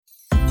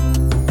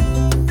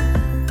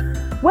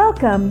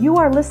Welcome. You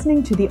are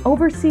listening to the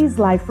Overseas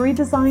Life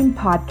Redesign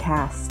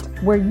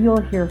podcast, where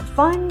you'll hear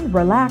fun,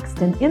 relaxed,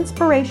 and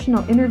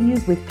inspirational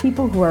interviews with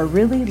people who are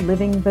really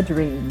living the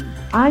dream.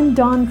 I'm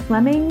Dawn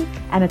Fleming,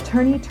 an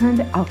attorney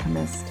turned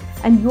alchemist,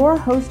 and your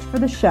host for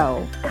the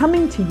show,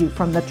 coming to you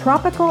from the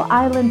tropical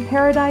island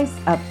paradise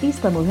of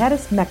Isla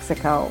Mujeres,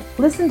 Mexico.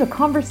 Listen to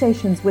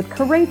conversations with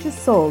courageous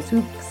souls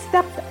who've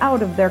stepped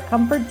out of their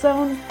comfort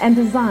zone and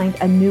designed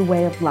a new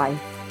way of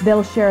life.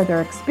 They'll share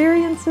their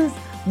experiences,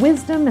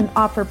 wisdom, and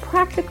offer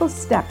practical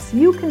steps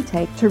you can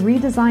take to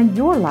redesign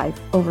your life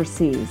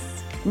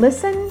overseas.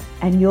 Listen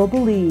and you'll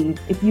believe.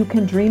 If you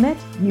can dream it,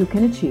 you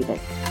can achieve it.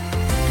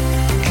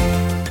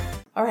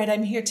 All right,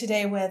 I'm here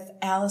today with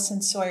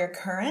Allison Sawyer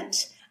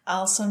Current,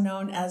 also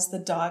known as the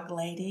Dog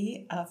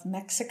Lady of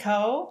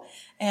Mexico.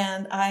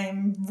 And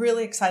I'm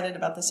really excited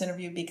about this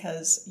interview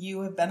because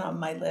you have been on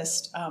my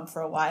list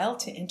for a while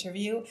to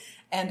interview.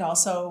 And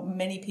also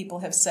many people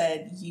have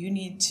said you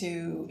need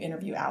to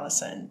interview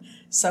Allison.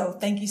 So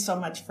thank you so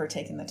much for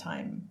taking the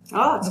time.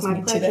 Oh, it's my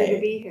pleasure to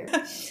be here.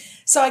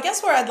 So I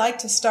guess where I'd like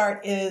to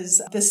start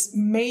is this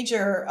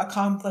major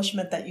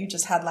accomplishment that you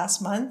just had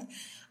last month.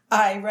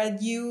 I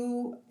read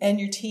you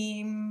and your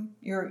team,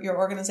 your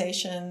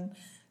organization,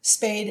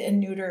 spayed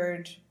and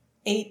neutered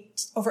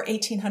over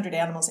 1,800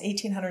 animals.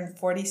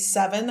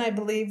 1,847, I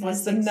believe,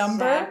 was the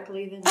number.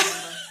 Exactly the number.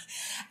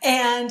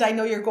 And I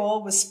know your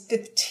goal was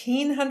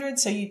 1,500,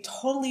 so you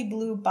totally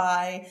blew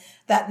by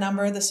that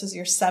number. This was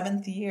your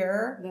 7th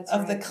year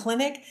of the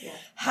clinic. Yeah.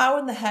 How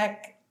in the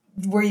heck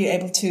were you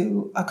able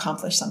to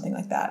accomplish something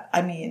like that?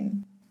 I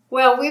mean...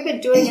 Well, we've been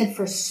doing it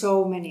for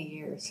so many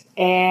years,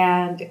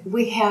 and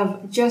we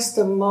have just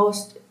the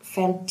most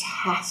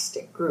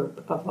fantastic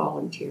group of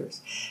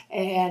volunteers,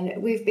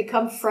 and we've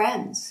become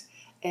friends,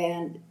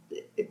 and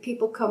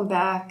people come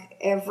back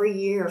every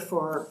year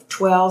for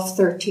 12,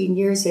 13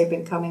 years. They've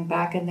been coming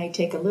back, and they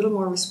take a little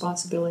more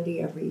responsibility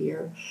every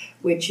year,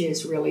 which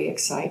is really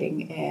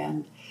exciting,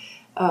 and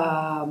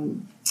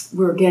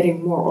we're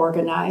getting more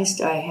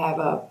organized. I have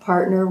a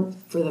partner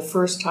for the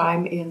first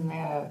time in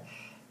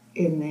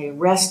the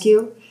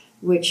rescue,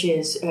 which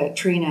is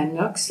Trina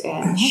Nooks,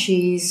 and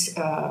she's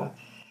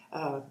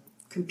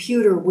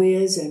computer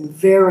whiz and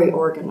very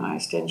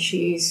organized, and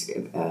she's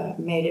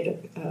made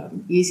it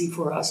easy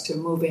for us to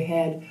move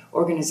ahead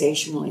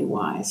organizationally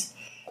wise.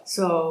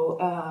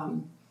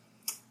 So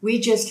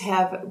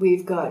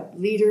we've got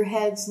leader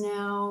heads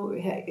now,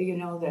 you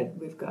know, that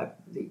we've got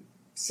the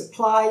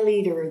supply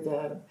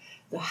leader,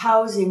 the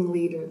housing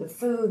leader, the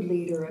food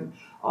leader, and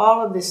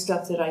all of this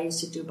stuff that I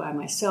used to do by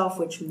myself,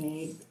 which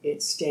made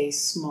it stay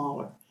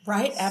smaller.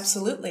 Right,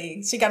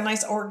 absolutely. So you got a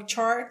nice org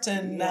chart,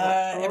 and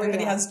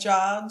everybody has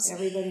jobs.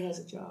 Everybody has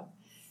a job.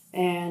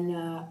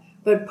 And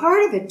but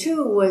part of it,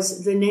 too,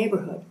 was the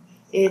neighborhood.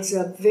 It's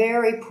a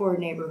very poor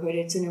neighborhood.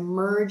 It's an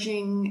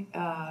emerging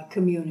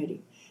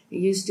community. It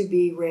used to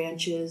be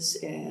ranches,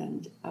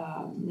 and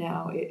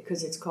now,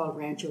 because it's called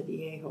Rancho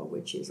Viejo,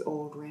 which is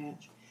Old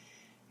Ranch.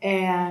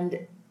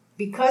 And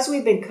because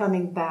we've been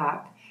coming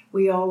back,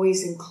 we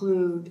always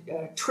include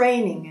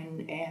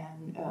training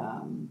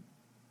and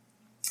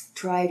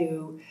try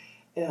to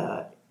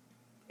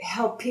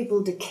help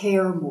people to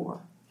care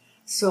more.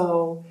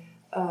 So,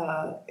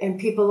 and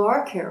people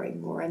are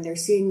caring more, and they're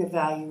seeing the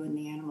value in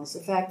the animals.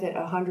 The fact that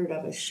 100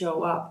 of us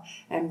show up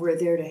and we're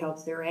there to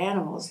help their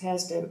animals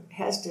has to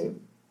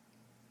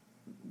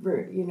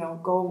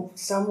go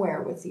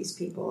somewhere with these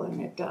people,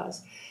 and it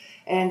does.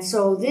 And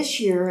so this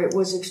year it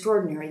was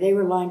extraordinary. They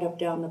were lined up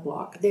down the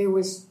block.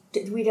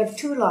 We'd have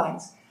 2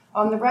 lines.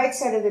 On the right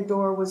side of the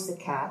door was the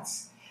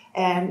cats,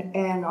 and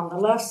on the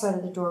left side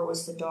of the door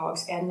was the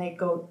dogs, and they'd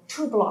go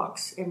 2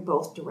 blocks in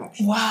both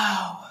directions.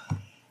 Wow.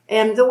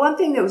 And the one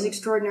thing that was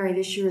extraordinary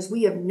this year is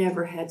we have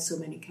never had so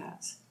many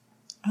cats.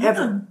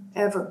 Ever.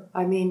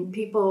 I mean,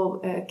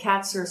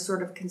 cats are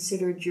sort of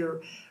considered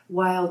your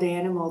wild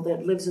animal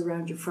that lives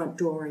around your front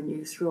door and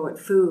you throw it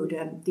food.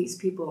 And these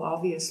people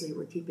obviously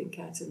were keeping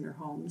cats in their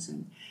homes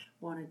and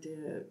wanted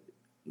to,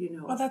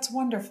 Well, that's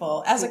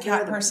wonderful. As a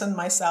cat person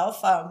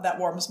myself, that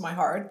warms my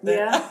heart.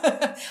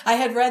 Yeah. I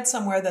had read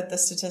somewhere that the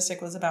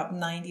statistic was about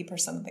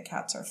 90% of the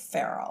cats are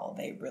feral.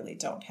 They really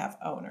don't have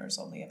owners.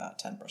 Only about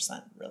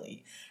 10%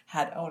 really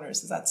had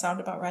owners. Does that sound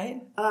about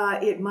right?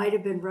 It might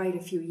have been right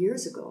a few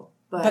years ago.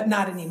 But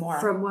not anymore.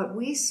 From what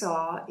we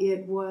saw,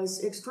 it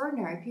was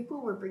extraordinary.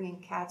 People were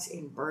bringing cats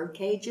in bird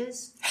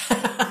cages.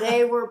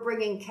 They were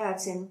bringing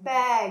cats in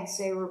bags.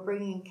 They were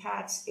bringing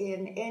cats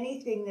in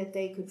anything that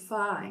they could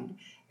find.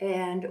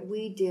 And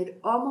we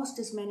did almost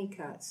as many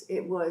cats.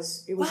 It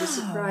was a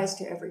surprise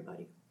to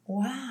everybody.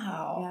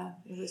 Wow.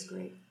 Yeah, it was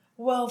great.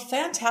 Well,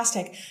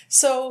 fantastic.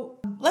 So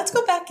let's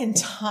go back in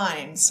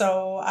time.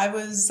 So I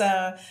was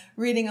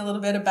reading a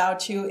little bit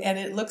about you, and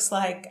it looks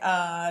like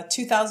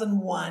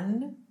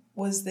 2001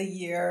 was the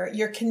year.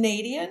 You're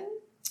Canadian,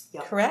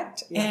 yep.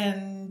 Correct? Yep.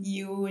 And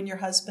you and your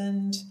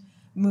husband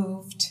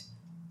moved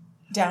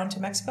down to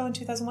Mexico in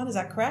 2001. Is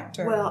that correct?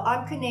 Or? Well,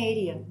 I'm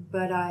Canadian,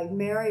 but I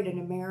married an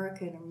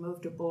American and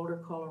moved to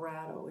Boulder,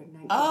 Colorado in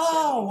 1974.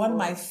 Oh, one of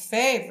my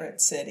favorite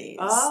cities.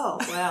 Oh,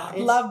 well.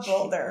 Love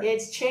Boulder.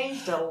 It's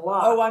changed a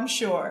lot. Oh, I'm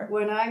sure.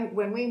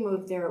 When we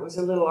moved there, it was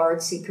a little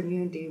artsy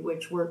community,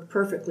 which worked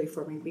perfectly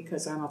for me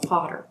because I'm a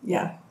potter.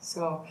 Yeah.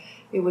 So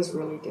it was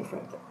really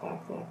different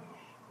back then.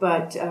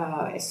 But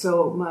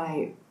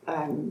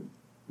I'm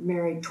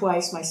married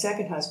twice. My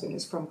second husband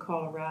is from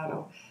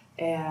Colorado,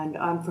 and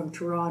I'm from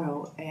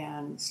Toronto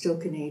and still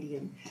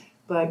Canadian.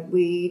 But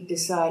we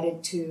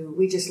decided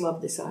we just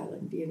love this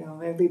island. You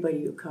know,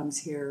 everybody who comes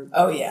here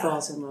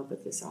falls in love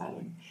with this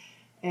island.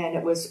 And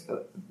it was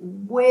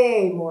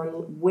way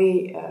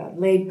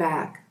laid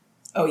back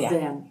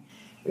then.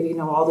 You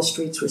know, all the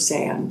streets were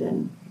sand,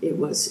 and it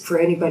was, for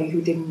anybody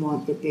who didn't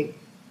want the big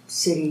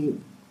city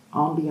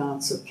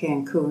ambiance of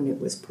Cancun, it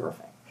was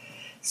perfect.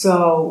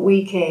 So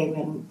we came,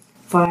 and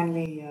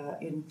finally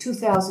in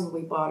 2000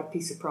 we bought a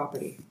piece of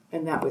property,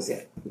 and that was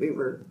it. We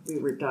were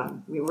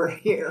done. We were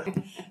here.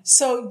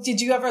 So did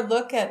you ever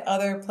look at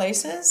other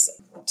places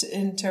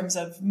in terms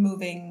of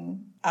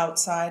moving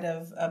outside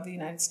of the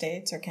United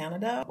States or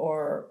Canada,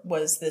 or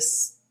was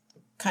this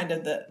kind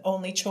of the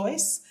only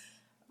choice?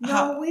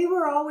 No, we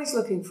were always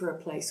looking for a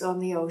place on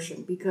the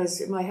ocean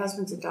because my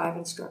husband's a dive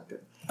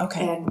instructor.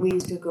 Okay. And we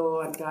used to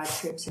go on dive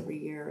trips every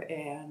year,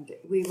 and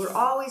we were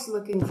always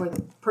looking for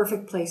the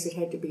perfect place. It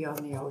had to be on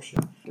the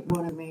ocean.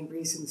 One of the main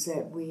reasons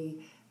that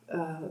we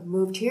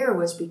moved here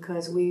was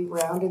because we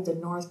rounded the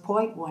North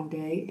Point one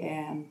day,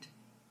 and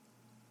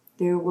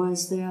there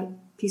was that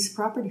piece of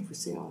property for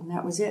sale, and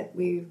that was it.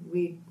 We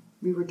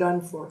were done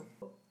for.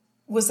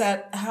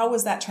 How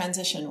was that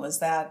transition? Was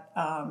that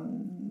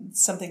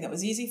something that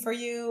was easy for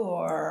you,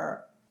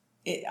 or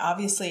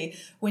obviously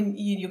when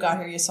you got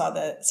here, you saw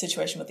the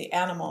situation with the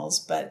animals,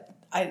 but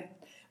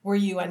were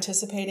you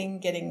anticipating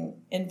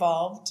getting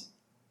involved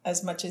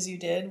as much as you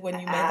did when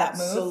you made that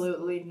move?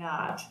 Absolutely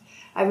not.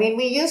 I mean,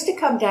 we used to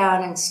come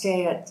down and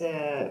stay at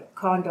the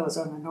condos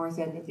on the north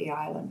end of the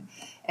island,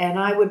 and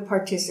I would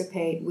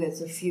participate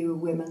with a few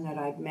women that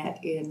I'd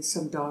met in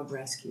some dog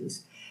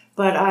rescues.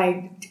 But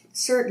I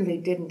certainly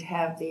didn't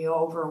have the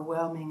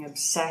overwhelming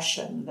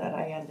obsession that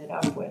I ended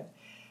up with.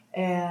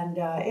 And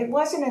it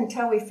wasn't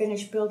until we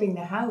finished building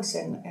the house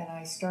and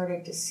I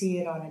started to see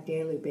it on a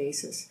daily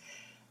basis.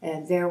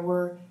 And there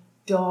were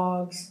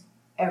dogs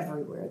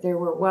everywhere. There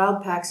were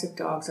wild packs of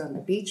dogs on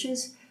the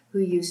beaches who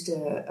used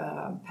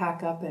to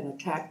pack up and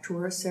attack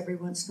tourists every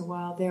once in a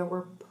while. There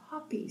were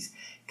puppies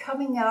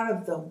coming out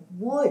of the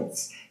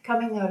woods,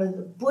 coming out of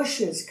the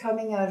bushes,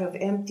 coming out of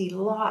empty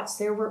lots.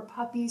 There were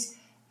puppies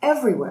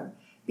everywhere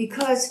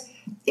because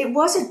it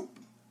wasn't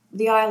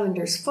the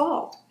islanders'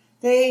 fault.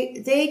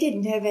 They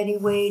didn't have any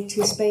way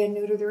to spay and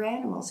neuter their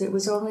animals. It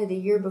was only the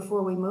year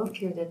before we moved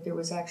here that there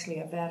was actually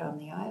a vet on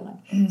the island.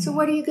 Mm-hmm. So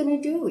what are you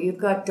going to do? You've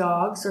got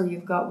dogs, or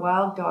you've got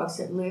wild dogs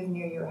that live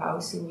near your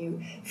house, and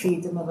you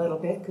feed them a little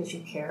bit because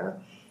you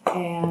care.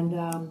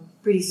 And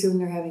pretty soon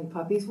they're having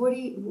puppies.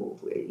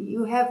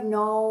 You have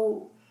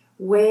no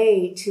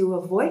way to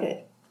avoid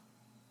it.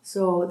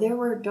 So there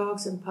were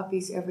dogs and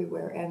puppies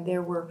everywhere, and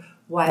there were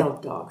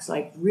wild dogs,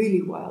 like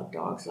really wild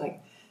dogs,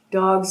 like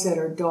dogs that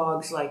are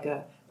dogs like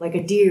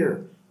a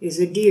deer is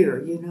a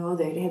deer, you know,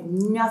 they have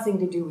nothing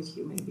to do with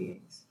human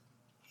beings.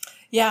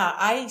 Yeah,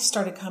 I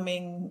started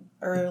coming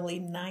early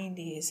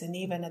 90s, and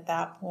even at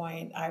that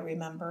point, I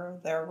remember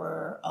there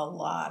were a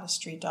lot of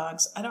street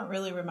dogs. I don't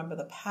really remember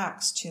the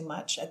packs too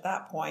much at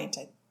that point.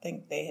 I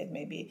think they had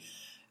maybe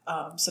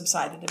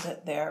subsided a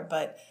bit there,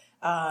 but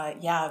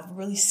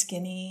really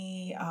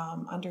skinny,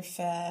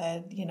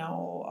 underfed, you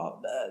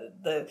know,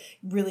 the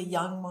really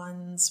young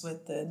ones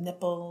with the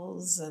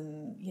nipples,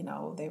 and, you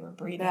know, they were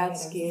breeding bad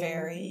skin.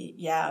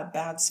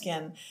 Bad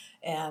skin.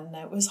 And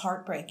it was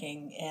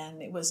heartbreaking,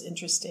 and it was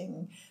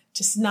interesting,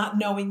 just not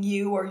knowing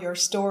you or your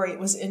story. It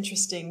was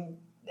interesting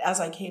as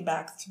I came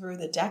back through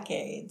the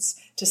decades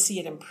to see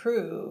it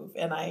improve.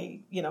 And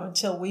I, you know,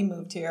 until we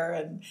moved here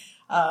and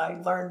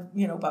I learned,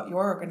 you know, about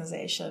your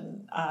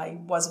organization, I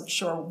wasn't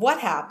sure what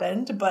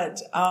happened,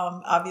 but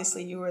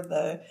obviously you were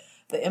the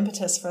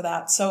impetus for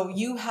that. So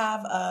you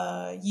have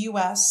a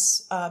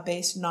U.S.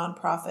 based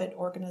nonprofit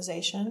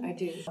organization. I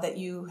do. That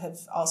you have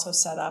also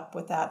set up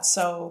with that.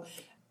 So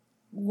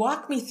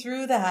walk me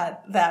through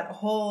that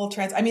whole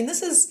I mean,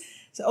 this is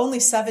only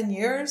 7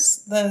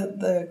 years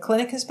the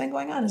clinic has been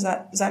going on. Is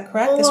that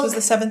correct? Well, this was the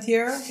 7th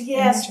year?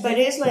 Yes, but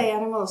Islay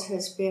Animals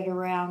has been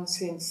around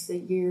since the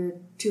year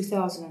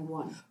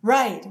 2001.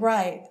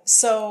 Right.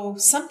 So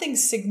something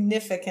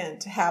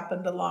significant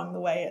happened along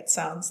the way, it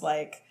sounds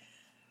like.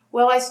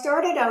 Well, I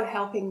started out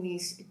helping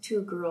these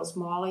two girls,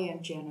 Molly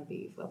and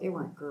Genevieve. Well, they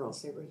weren't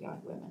girls, they were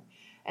young women.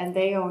 And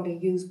they owned a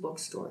used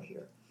bookstore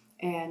here.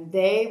 And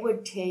they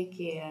would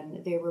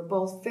they were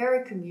both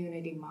very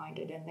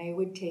community-minded, and they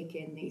would take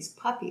in these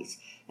puppies,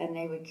 and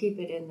they would keep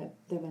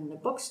them in the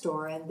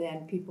bookstore, and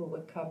then people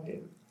would come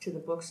to the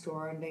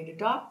bookstore, and they'd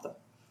adopt them,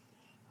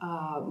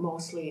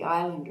 mostly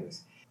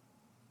islanders.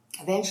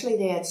 eventually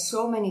they had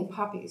so many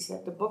puppies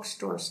that the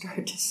bookstore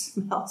started to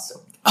smell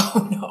so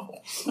Oh,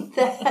 no.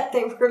 that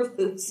they were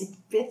losing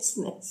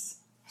business.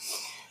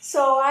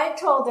 So I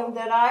told them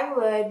that I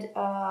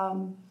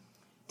would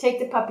take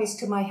the puppies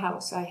to my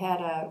house. I had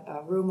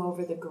a room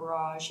over the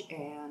garage,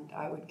 and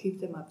I would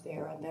keep them up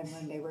there. And then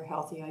when they were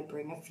healthy, I'd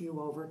bring a few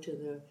over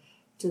to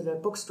the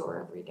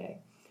bookstore every day.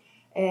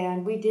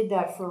 And we did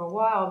that for a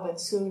while,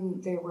 but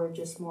soon there were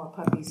just more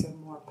puppies,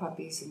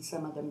 and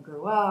some of them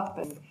grew up,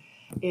 and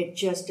it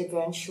just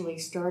eventually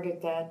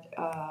started that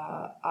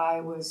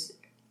I was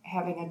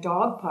having a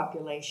dog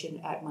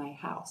population at my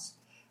house,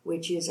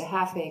 which is a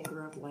half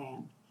acre of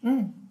land.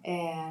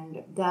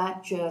 And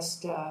that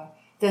just,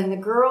 then the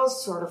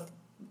girls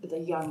the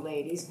young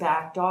ladies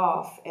backed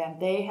off, and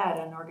they had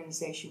an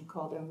organization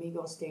called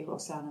Amigos de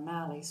los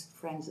Animales,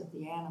 Friends of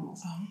the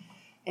Animals. Oh.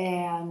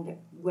 And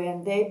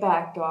when they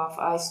backed off,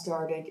 I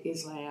started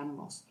Isla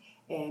Animals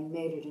and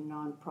made it a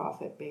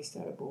nonprofit based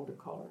out of Boulder,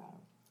 Colorado.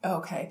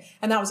 Okay.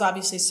 And that was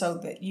obviously so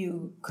that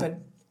you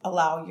could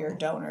allow your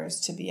donors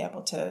to be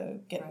able to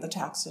get the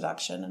tax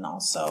deduction. And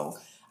also,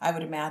 I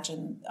would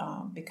imagine,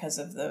 because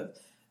of the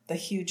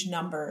huge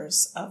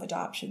numbers of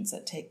adoptions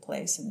that take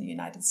place in the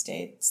United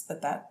States,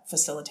 that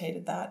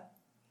facilitated that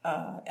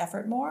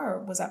effort more, or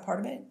was that part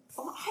of it?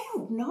 Well, I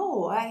don't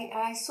know.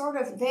 I sort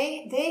of,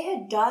 they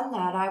had done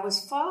that. I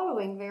was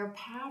following their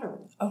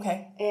pattern.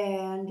 Okay.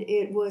 And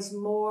it was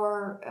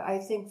more, I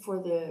think, for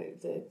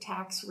the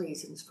tax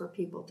reasons for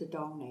people to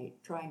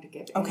donate, trying to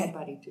get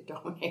anybody to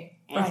donate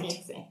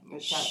anything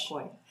at that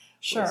point.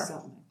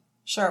 Sure.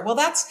 Sure. Well,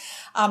 that's,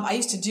 I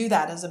used to do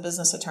that as a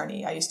business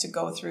attorney. I used to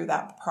go through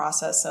that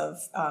process of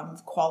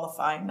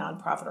qualifying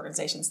nonprofit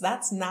organizations.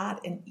 That's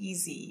not an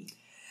easy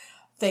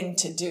thing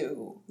to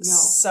do. No.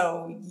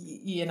 So,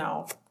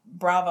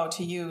 bravo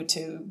to you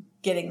to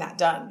getting that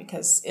done,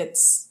 because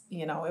it's,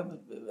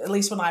 at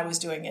least when I was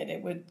doing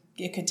it,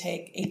 it could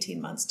take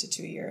 18 months to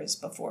 2 years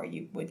before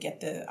you would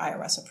get the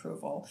IRS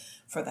approval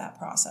for that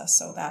process.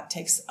 So that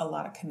takes a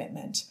lot of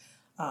commitment.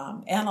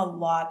 And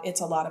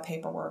it's a lot of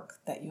paperwork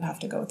that you have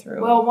to go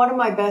through. Well, one of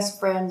my best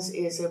friends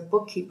is a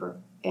bookkeeper,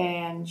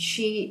 and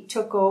she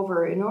took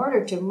over. In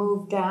order to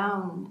move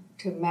down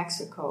to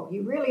Mexico,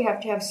 you really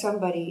have to have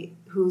somebody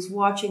who's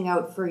watching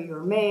out for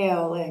your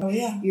mail and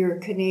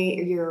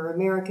your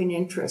American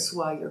interests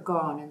while you're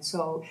gone. And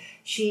so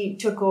she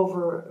took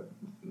over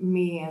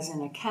me as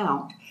an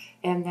account,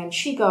 and then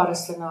she got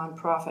us the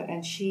nonprofit,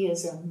 and she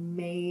is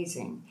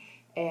amazing.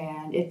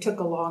 And it took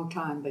a long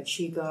time, but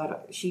she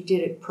did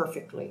it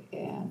perfectly,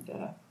 and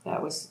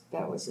that was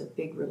a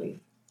big relief.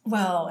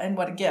 Well, and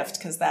what a gift,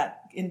 because that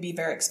can be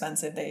very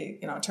expensive. They,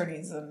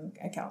 attorneys and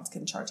accountants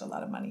can charge a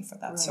lot of money for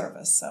that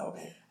service. So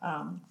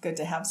good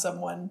to have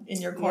someone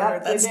in your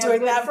corner that's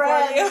doing that for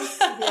you.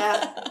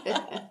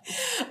 Yeah.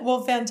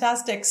 Well,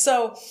 fantastic.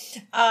 So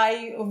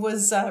I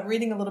was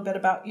reading a little bit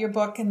about your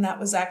book, and that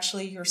was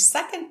actually your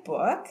second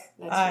book.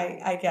 That's right.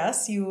 I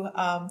guess you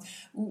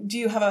do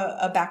you have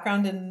a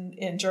background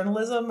in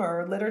journalism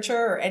or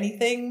literature or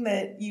anything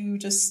that you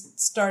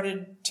just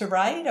started to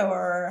write,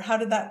 or how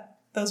did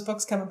those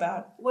books come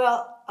about?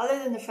 Well, other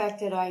than the fact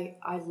that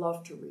I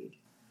love to read.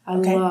 I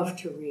love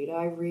to read.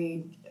 I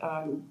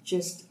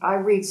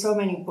read so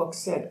many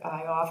books that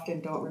I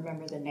often don't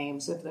remember the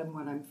names of them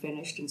when I'm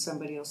finished, and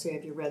somebody will say,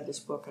 "Have you read this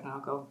book?" And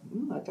I'll go,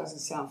 "That doesn't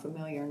sound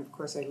familiar." And of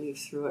course I leaf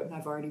through it and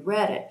I've already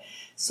read it.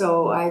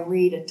 So I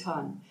read a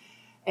ton.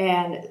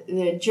 And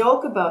the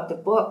joke about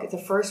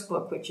the first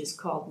book, which is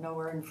called No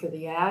Urn for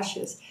the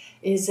Ashes,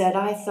 is that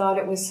I thought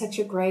it was such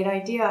a great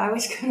idea. I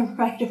was going to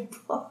write a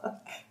book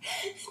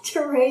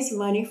to raise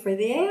money for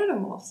the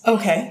animals.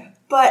 Okay.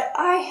 But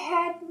I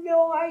had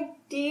no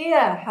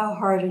idea how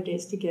hard it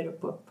is to get a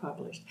book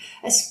published,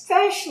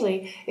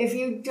 especially if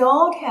you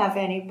don't have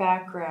any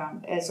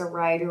background as a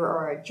writer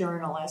or a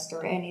journalist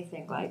or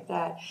anything like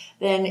that.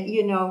 Then,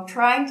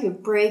 trying to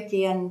break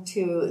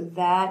into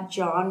that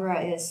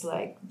genre is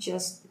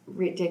just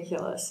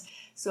ridiculous.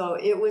 So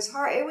it was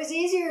hard. It was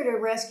easier to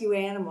rescue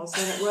animals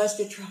than it was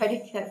to try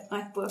to get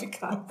my book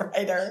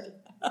published.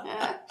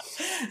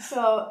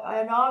 So,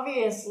 and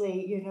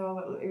obviously,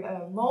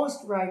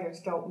 most writers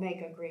don't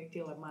make a great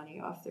deal of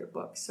money off their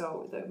books.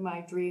 So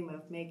my dream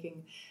of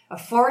making a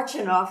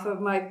fortune off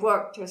of my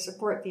book to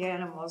support the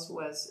animals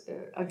was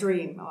a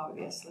dream,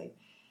 obviously.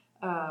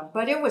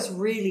 But it was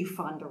really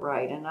fun to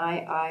write, and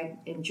I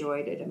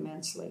enjoyed it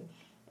immensely.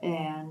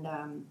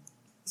 And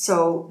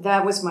so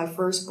that was my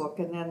first book.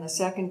 And then the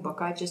second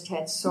book, I just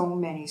had so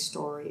many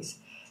stories.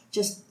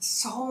 Just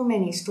so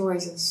many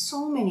stories and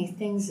so many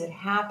things that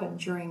happened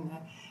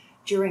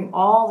during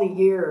all the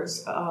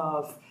years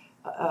of,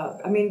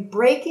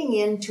 breaking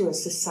into a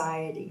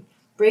society,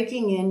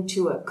 breaking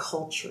into a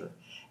culture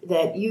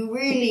that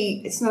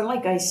it's not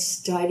like I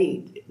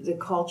studied the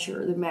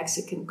culture, the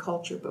Mexican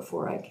culture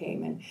before I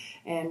came.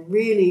 And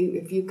really,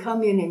 if you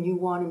come in and you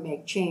want to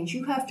make change,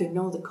 you have to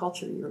know the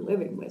culture you're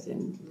living with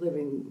and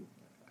living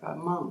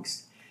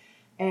amongst.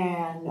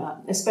 And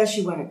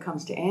especially when it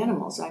comes to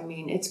animals,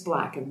 it's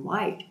black and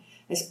white.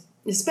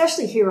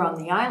 especially here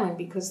on the island,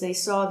 because they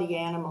saw the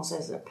animals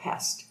as a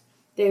pest.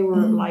 They were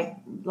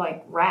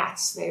like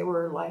rats. They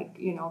were like,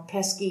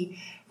 pesky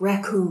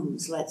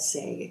raccoons, let's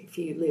say. If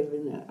you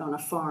live on a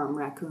farm,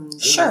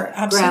 raccoons, sure,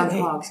 absolutely.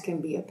 Groundhogs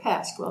can be a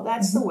pest. Well,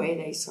 that's the way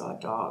they saw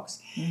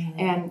dogs.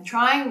 And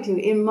trying to,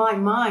 in my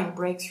mind,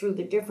 break through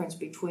the difference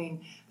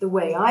between the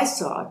way I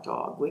saw a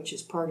dog, which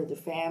is part of the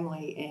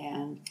family,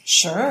 and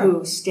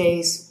who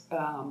stays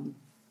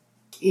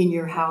in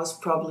your house,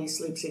 probably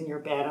sleeps in your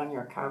bed, on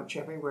your couch,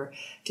 everywhere.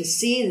 To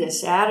see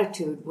this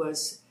attitude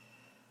was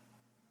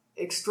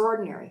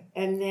extraordinary,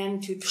 and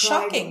then to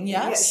try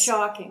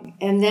shocking,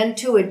 and then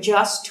to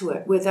adjust to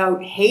it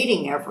without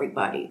hating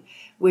everybody,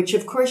 which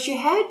of course you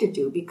had to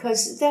do,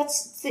 because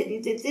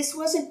this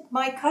wasn't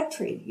my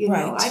country.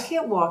 I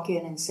can't walk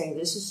in and say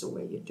this is the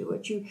way you do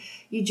it. You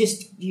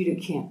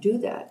can't do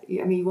that.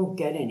 I mean, you won't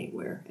get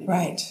anywhere.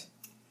 Right.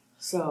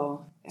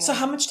 So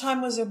how much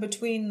time was there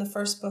between the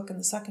first book and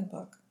the second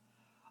book?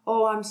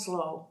 Oh, I'm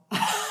slow.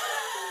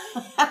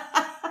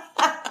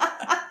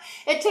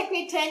 It took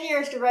me 10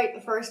 years to write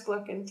the first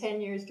book and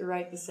 10 years to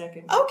write the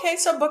second book. Okay,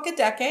 so book a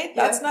decade.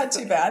 That's not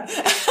too bad.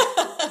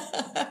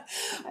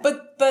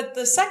 But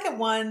the second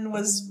one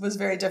was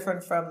very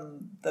different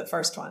from the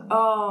first one.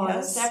 Oh,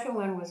 yes? The second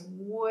one was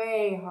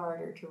way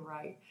harder to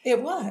write.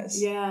 It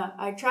was? Yeah,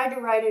 I tried to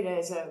write it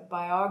as a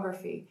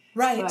biography.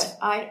 Right. But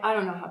I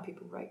don't know how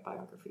people write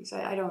biographies.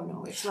 I don't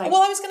know. It's like...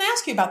 Well, I was going to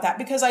ask you about that,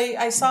 because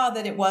I saw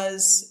that it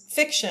was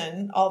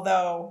fiction,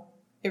 although...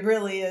 It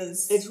really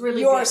is. It's really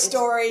your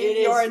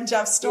story, your and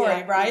Jeff's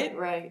story, right?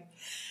 Right.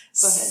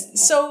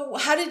 So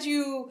how did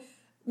you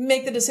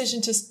make the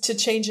decision to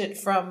change it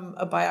from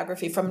a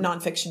biography, from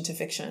nonfiction to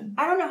fiction?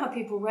 I don't know how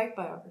people write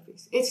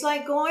biographies. It's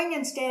like going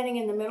and standing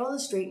in the middle of the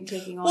street and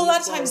taking all. Well, a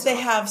lot of times they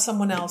have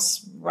someone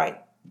else write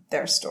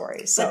their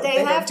story, so but they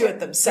don't do it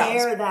themselves.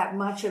 Bear that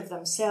much of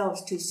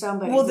themselves to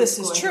somebody. Well, this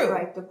is true. To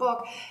write the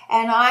book,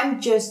 and I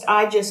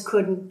just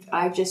couldn't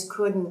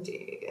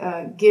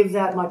give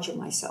that much of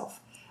myself.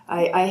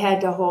 I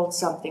had to hold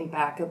something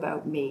back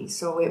about me.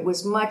 So it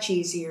was much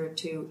easier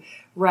to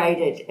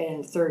write it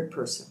in third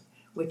person,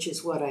 which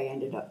is what I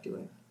ended up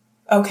doing.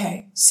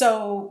 Okay.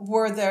 So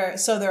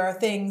there are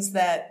things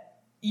that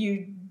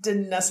you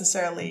didn't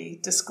necessarily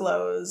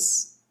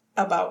disclose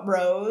about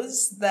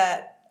Rose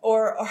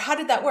or how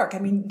did that work? I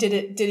mean, did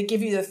it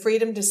give you the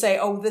freedom to say,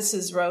 oh, this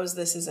is Rose,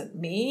 this isn't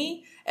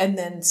me, and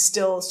then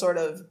still sort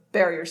of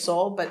bare your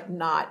soul, but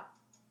not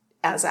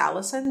as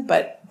Allison,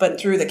 but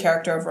through the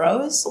character of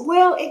Rose?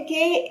 Well,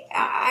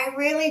 I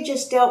really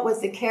just dealt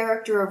with the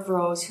character of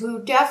Rose,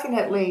 who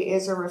definitely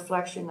is a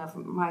reflection of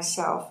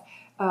myself,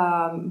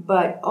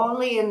 but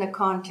only in the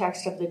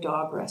context of the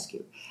dog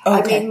rescue.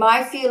 Okay. I mean,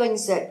 my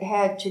feelings that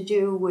had to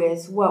do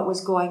with what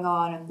was going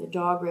on in the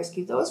dog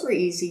rescue, those were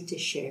easy to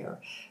share.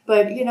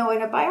 But, in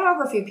a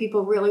biography,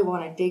 people really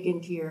want to dig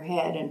into your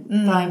head and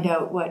find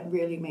out what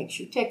really makes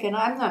you tick. And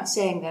I'm not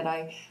saying that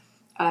I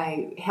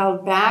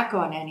held back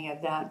on any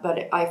of that,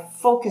 but I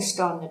focused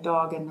on the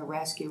dog and the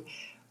rescue.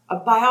 A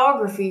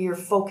biography, you're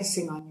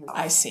focusing on yourself.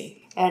 I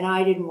see. And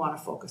I didn't want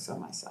to focus on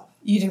myself.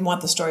 You didn't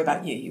want the story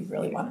about you. You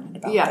really wanted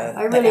it about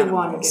I really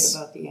wanted it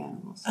about the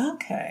animals.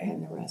 Okay.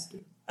 And the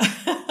rescue.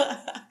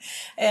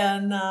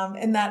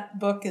 And that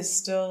book is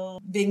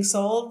still being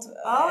sold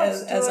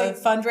as a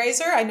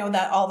fundraiser. I know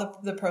that all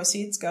the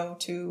proceeds go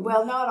to...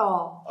 Well, not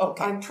all.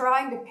 Okay. I'm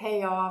trying to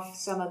pay off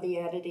some of the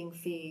editing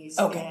fees.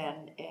 Okay.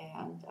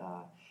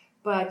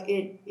 But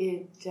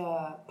it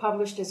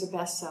published as a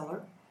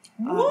bestseller.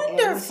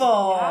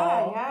 Wonderful.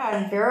 Yeah,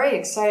 I'm very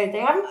excited.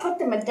 They haven't put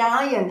the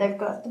medallion. They've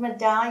got the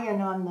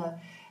medallion on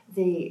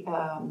the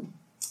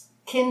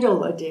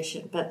Kindle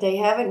edition, but they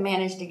haven't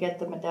managed to get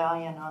the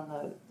medallion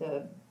on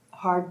the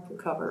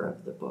hardcover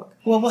of the book.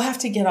 Well, we'll have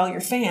to get all your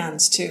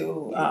fans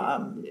to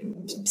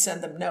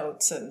send them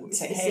notes and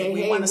say, hey,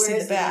 we want to see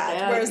the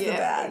badge. Where's the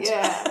badge?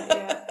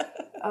 Yeah.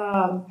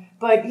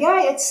 But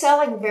it's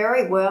selling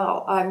very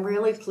well. I'm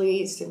really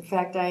pleased. In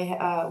fact,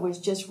 I was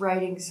just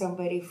writing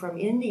somebody from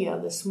India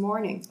this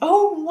morning.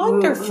 Oh,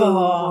 wonderful. Who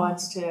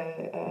wants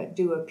to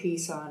do a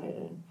piece on it.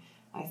 And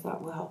I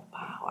thought, wow,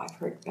 I've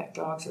heard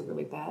dogs are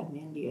really bad in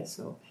India,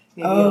 so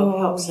maybe it'll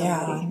help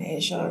somebody. In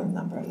Asia, a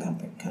number of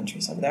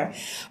countries over there.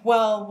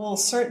 Well, we'll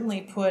certainly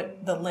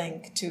put the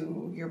link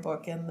to your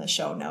book in the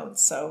show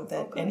notes so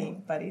that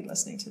anybody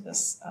listening to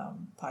this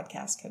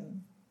podcast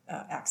can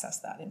access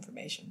that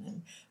information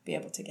and be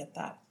able to get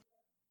that.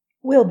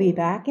 We'll be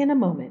back in a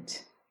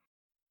moment.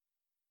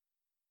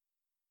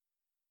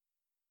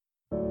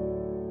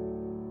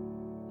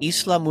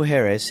 Isla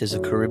Mujeres is a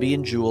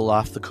Caribbean jewel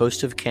off the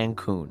coast of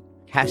Cancun.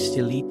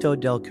 Castilito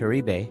del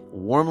Caribe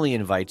warmly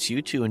invites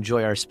you to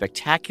enjoy our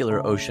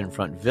spectacular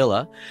oceanfront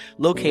villa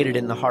located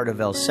in the heart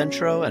of El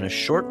Centro and a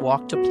short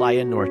walk to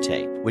Playa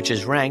Norte, which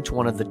is ranked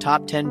one of the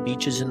top 10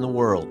 beaches in the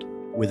world.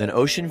 With an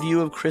ocean view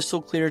of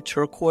crystal clear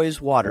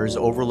turquoise waters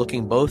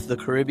overlooking both the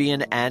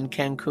Caribbean and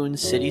Cancun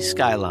city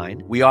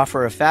skyline, we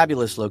offer a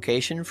fabulous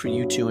location for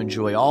you to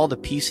enjoy all the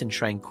peace and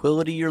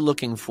tranquility you're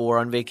looking for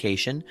on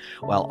vacation,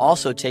 while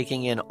also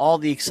taking in all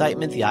the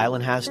excitement the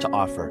island has to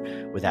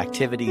offer, with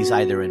activities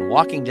either in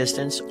walking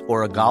distance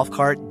or a golf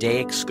cart day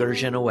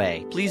excursion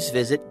away. Please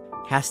visit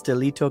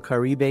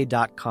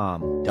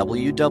CastilitoCaribe.com,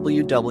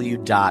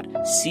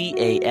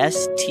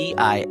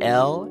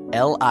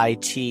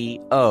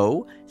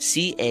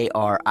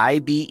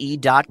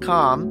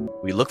 www.CastilitoCaribe.com.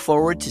 We look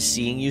forward to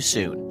seeing you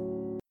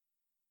soon.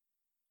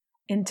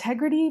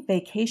 Integrity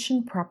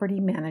Vacation Property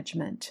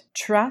Management.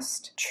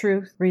 Trust,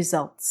 truth,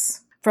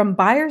 results. From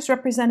buyer's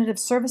representative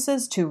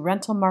services to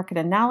rental market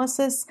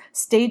analysis,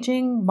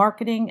 staging,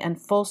 marketing,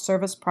 and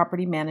full-service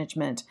property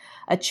management,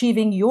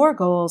 achieving your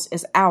goals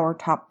is our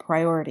top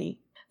priority.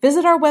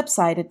 Visit our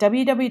website at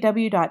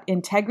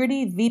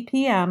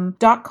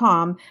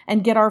www.integrityvpm.com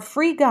and get our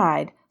free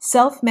guide,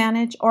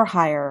 Self-Manage or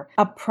Hire,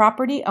 a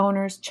property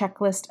owner's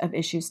checklist of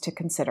issues to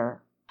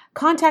consider.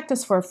 Contact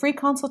us for a free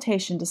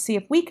consultation to see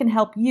if we can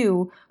help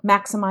you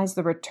maximize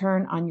the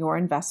return on your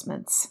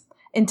investments.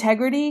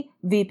 Integrity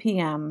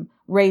VPM,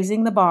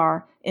 raising the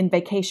bar in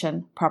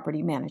vacation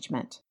property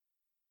management.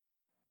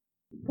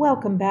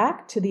 Welcome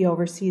back to the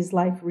Overseas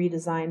Life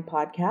Redesign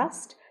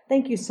podcast.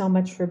 Thank you so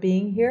much for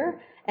being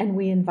here, and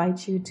we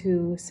invite you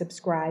to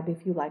subscribe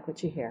if you like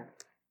what you hear.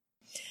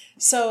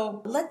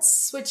 So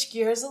let's switch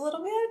gears a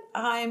little bit.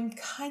 I'm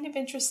kind of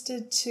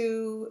interested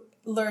to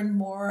learn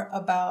more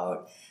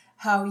about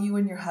how you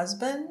and your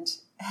husband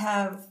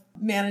have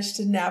managed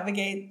to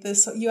navigate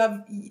this. You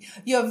have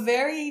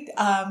very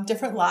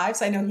different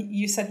lives. I know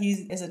you said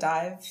he is a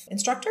dive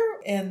instructor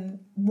and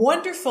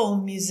wonderful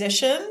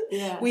musician.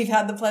 Yeah. We've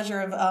had the pleasure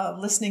of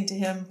listening to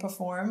him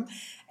perform,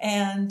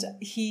 and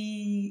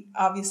he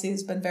obviously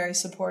has been very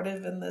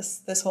supportive in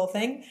this whole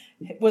thing.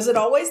 Was it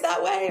always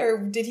that way, or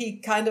did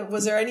he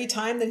was there any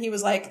time that he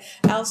was like,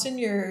 Allison,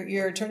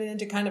 you're turning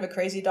into kind of a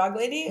crazy dog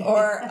lady,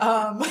 or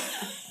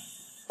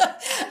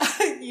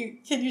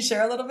can you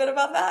share a little bit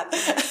about that?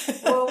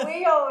 Well,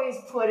 we always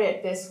put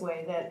it this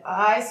way, that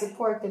I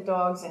support the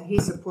dogs and he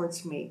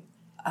supports me.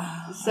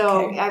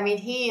 So, okay. I mean,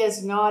 he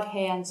is not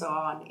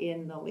hands-on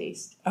in the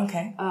least.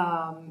 Okay.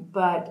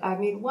 But, I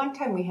mean, one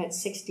time we had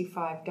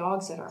 65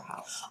 dogs at our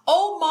house.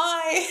 Oh,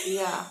 my.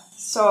 Yeah.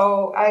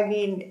 So, I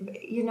mean,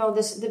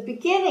 the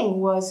beginning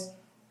was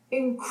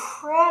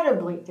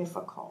incredibly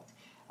difficult,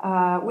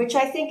 which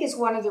I think is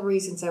one of the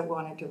reasons I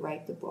wanted to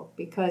write the book,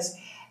 because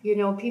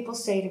people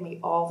say to me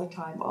all the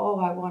time, oh,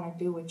 I want to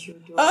do what you're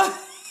doing.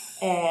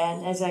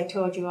 And as I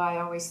told you,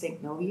 I always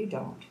think, no, you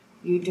don't.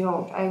 You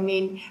don't. I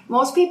mean,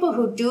 most people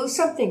who do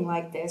something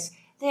like this,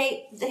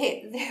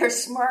 they're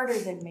smarter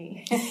than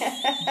me.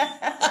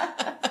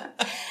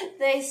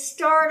 They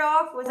start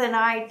off with an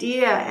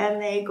idea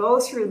and they go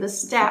through the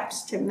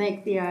steps to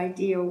make the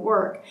idea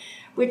work,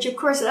 which, of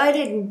course, I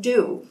didn't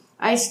do.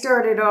 I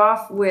started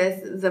off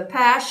with the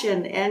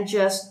passion and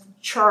just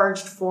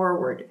charged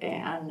forward.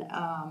 And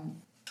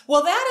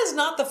well, that is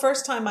not the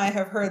first time I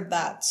have heard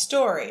that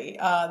story.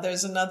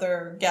 There's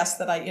another guest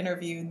that I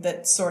interviewed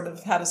that sort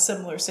of had a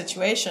similar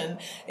situation,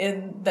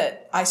 in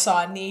that I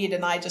saw a need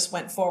and I just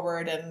went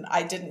forward, and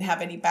I didn't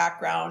have any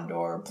background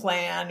or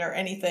plan or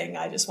anything.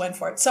 I just went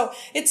for it. So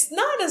it's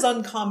not as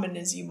uncommon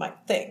as you might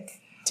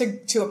think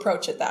to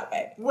approach it that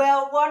way.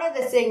 Well, one of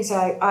the things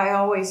I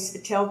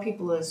always tell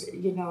people is,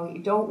 you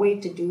don't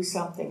wait to do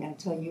something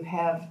until you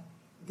have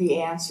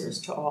the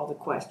answers to all the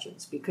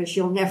questions, because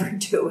you'll never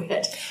do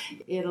it.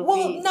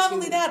 Not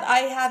only that, I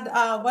had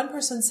one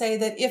person say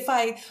that if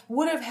I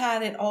would have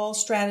had it all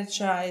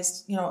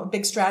strategized, a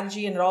big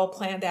strategy and it all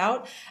planned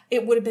out,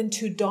 it would have been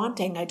too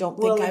daunting. I don't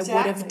think I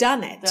would have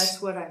done it.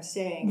 That's what I'm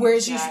saying.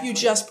 Whereas you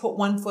just put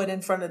one foot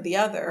in front of the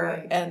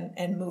other, right,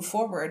 and move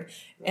forward, right,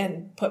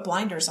 and put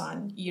blinders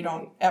on. You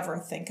don't ever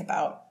think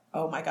about,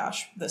 oh my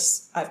gosh,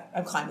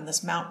 I'm climbing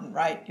this mountain,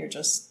 right? You're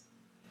just...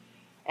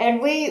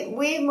 And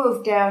we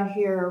moved down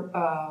here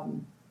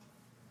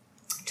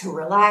to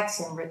relax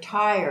and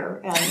retire,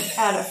 and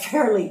at a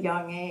fairly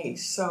young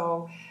age.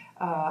 So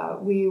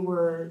we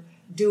were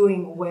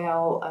doing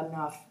well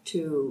enough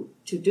to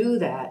do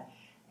that.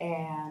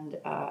 And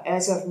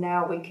as of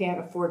now, we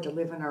can't afford to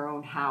live in our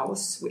own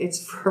house.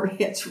 It's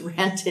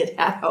rented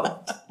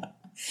out.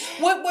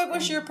 What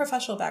was your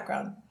professional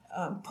background?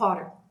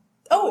 Potter.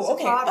 Oh,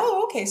 okay.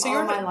 Oh, okay. So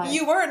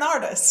you were an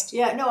artist.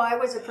 Yeah, no, I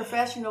was a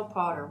professional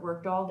potter.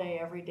 Worked all day,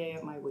 every day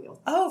at my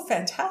wheel. Oh,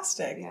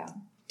 fantastic. Yeah.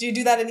 Do you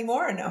do that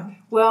anymore or no?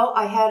 Well,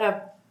 I had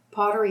a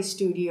pottery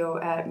studio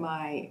at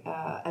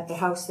at the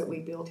house that we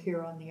built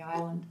here on the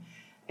island.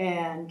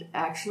 And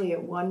actually,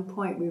 at one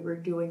point, we were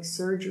doing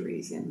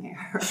surgeries in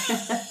there.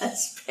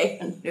 Spay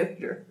and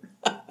neuter.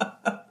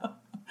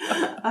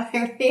 I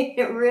mean,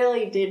 it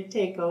really did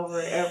take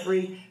over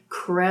every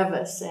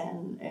crevice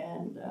and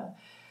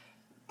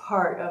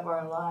part of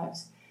our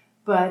lives.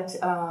 But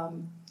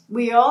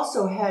we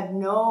also had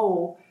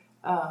no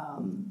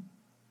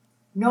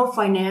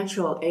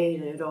financial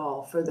aid at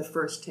all for the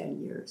first 10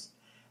 years.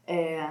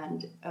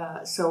 And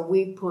so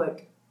we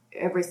put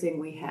everything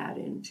we had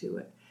into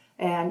it.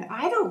 And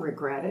I don't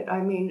regret it.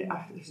 I mean,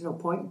 there's no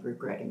point in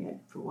regretting it,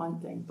 for one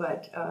thing.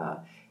 But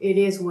it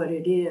is what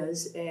it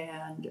is,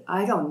 and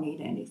I don't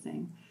need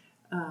anything.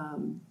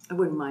 I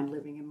wouldn't mind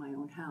living in my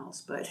own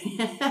house, but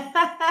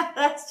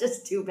that's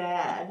just too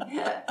bad.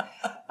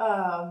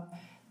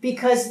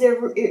 Because there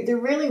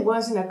really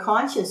wasn't a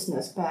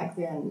consciousness back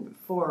then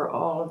for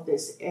all of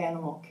this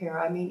animal care.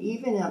 I mean,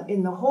 even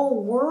in the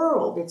whole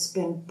world, it's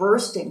been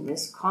bursting,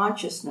 this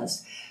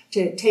consciousness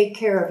to take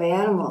care of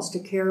animals, to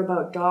care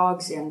about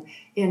dogs. And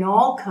in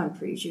all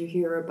countries, you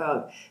hear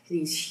about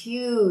these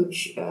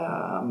huge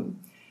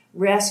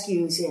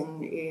rescues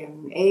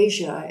in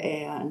Asia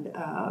and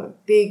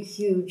big,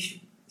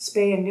 huge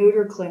spay and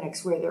neuter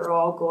clinics where they're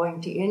all going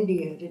to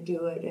India to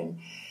do it. And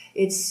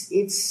it's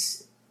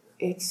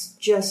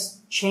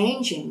just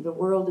changing. The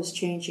world is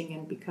changing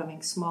and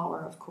becoming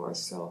smaller, of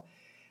course. So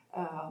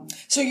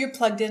you're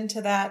plugged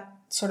into that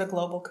sort of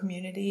global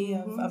community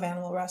of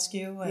animal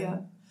rescue.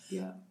 And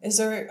yeah. Is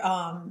there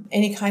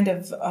any kind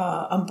of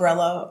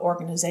umbrella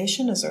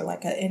organization? Is there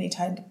like any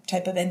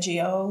type of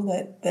NGO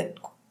that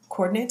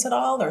coordinates it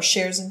all or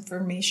shares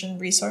information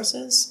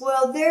resources?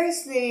 Well,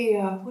 there's the,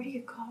 what do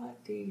you call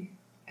it? The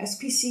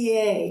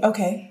SPCA.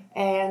 Okay.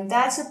 And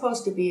that's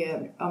supposed to be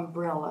an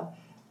umbrella.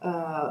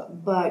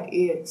 But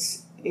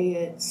it's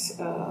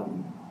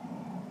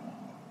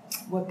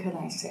what can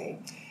I say?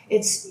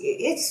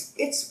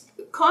 It's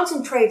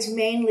concentrates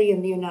mainly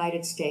in the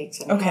United States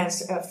and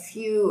has a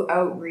few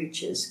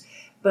outreaches.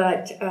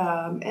 But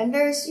and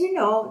there's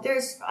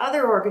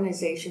other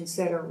organizations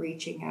that are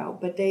reaching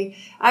out, but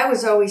I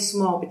was always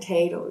small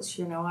potatoes,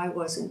 I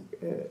wasn't.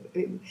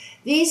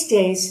 These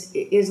days,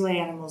 Isla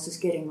Animals is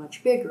getting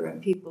much bigger,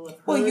 and people have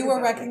heard. Well, you were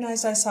about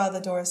recognized. I saw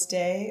the Doris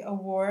Day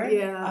Award.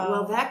 Yeah,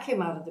 well, that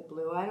came out of the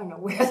blue. I don't know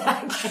where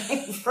that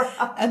came from.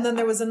 And then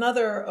there was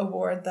another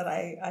award that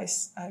I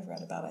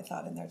read about. I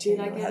thought in there too. Did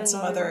I get had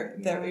some other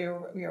one? that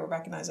you were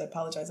recognized. I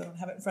apologize. I don't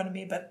have it in front of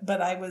me,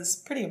 but I was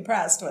pretty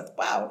impressed with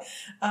wow.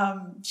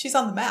 She's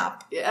on the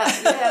map.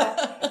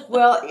 Yeah.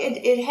 Well,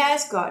 it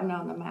has gotten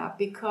on the map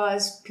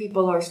because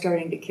people are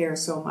starting to care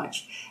so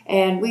much.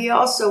 And we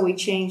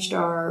changed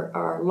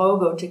our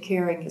logo to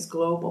Caring is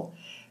Global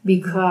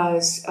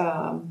because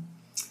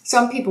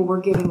some people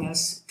were giving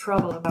us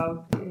trouble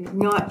about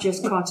not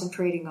just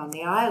concentrating on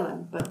the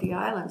island, but the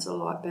island's a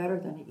lot better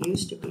than it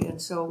used to be.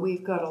 And so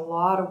we've got a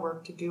lot of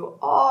work to do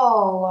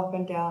all up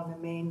and down the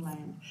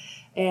mainland.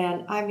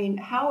 And I mean,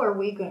 how are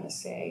we going to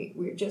say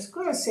we're just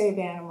going to save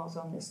animals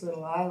on this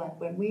little island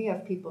when we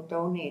have people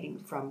donating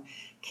from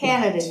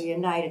Canada, the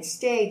United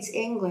States,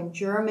 England,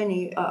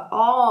 Germany,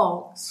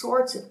 all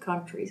sorts of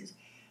countries?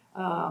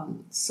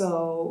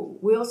 So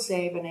we'll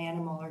save an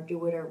animal or do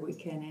whatever we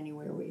can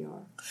anywhere we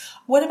are.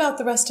 What about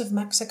the rest of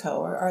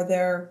Mexico? Are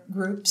there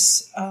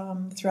groups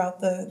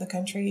throughout the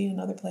country and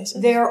other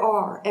places? There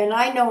are, and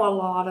I know a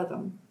lot of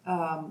them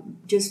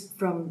just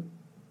from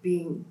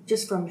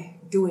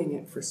doing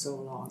it for so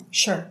long.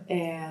 Sure.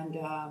 And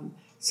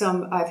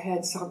I've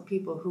had some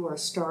people who are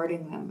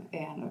starting them,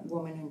 and a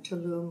woman in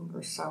Tulum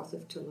or south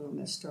of Tulum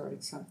has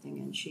started something,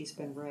 and she's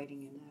been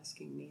writing and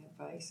asking me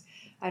advice.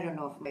 I don't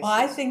know if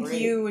I think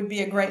great. You would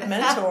be a great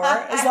mentor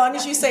as long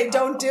as you say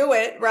don't do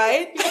it,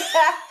 right?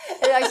 Yeah.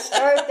 And I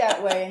start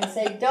that way and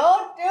say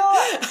don't do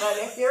it, but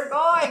if you're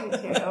going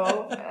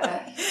to,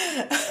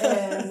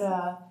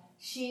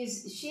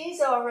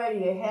 she's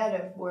already ahead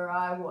of where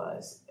I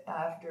was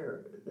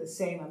after the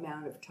same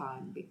amount of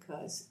time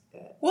because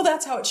well,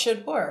 that's how it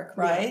should work,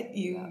 right?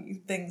 You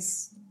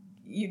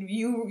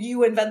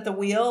invent the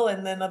wheel,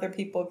 and then other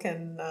people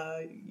can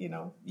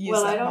use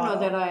well, that I don't model.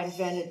 know that I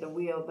invented the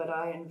wheel, but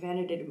I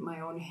invented it in my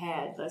own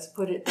head. Let's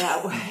put it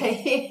that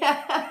way.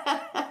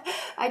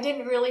 I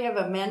didn't really have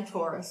a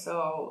mentor,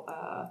 so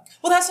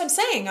well, that's what I'm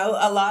saying.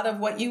 A lot of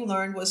what you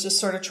learned was just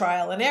sort of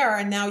trial and error,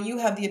 and now you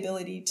have the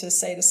ability to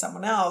say to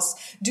someone else,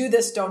 do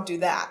this, don't do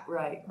that.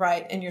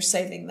 Right, and you're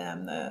saving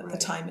them the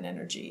time and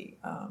energy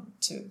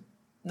to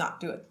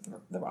not do it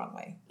the wrong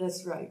way.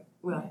 That's right.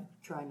 Well,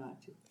 try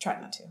not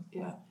to.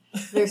 Yeah.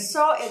 There's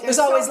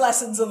always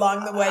lessons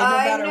along the way, no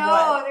matter what.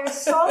 I know. There's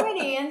so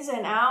many ins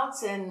and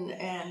outs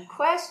and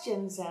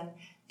questions and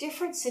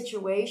different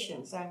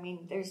situations. I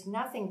mean, there's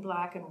nothing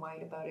black and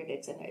white about it.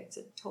 It's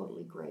a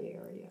totally gray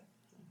area.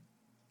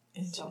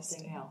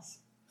 Something else.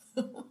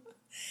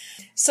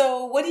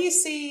 So what do you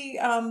see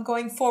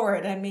going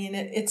forward? I mean,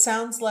 it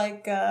sounds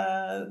like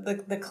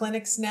the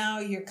clinics now,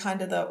 you're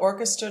kind of the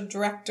orchestra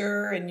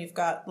director, and you've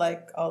got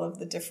like all of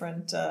the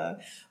different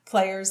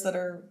players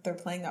they're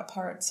playing that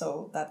part.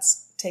 So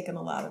that's taken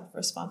a lot of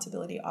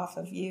responsibility off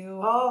of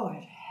you. Oh,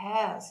 it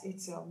has.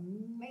 It's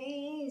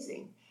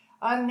amazing.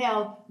 I'm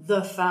now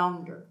the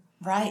founder.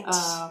 Right.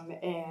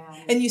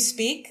 And you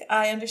speak,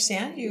 I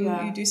understand.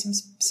 You do some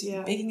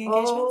speaking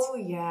engagements? Oh,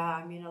 yeah.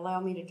 I mean, allow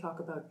me to talk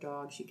about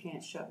dogs. You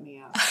can't shut me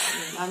up. I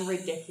mean, I'm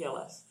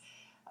ridiculous.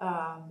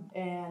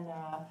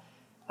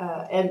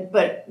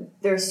 But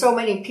there's so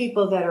many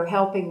people that are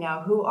helping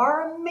now who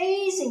are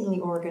amazingly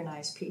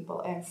organized people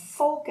and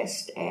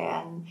focused,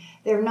 and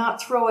they're not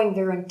throwing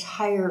their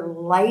entire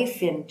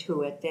life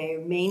into it. They're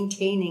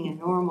maintaining a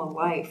normal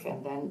life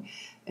and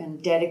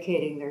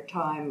dedicating their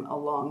time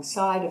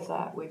alongside of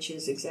that, which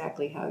is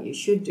exactly how you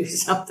should do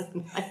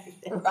something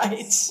like that.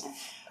 Right.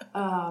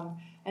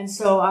 And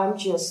so I'm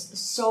just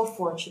so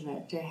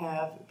fortunate to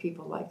have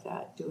people like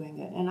that doing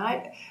it. And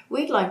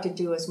we'd like to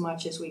do as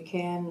much as we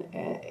can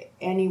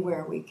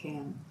anywhere we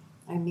can.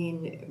 I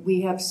mean,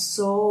 we have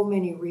so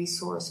many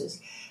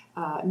resources,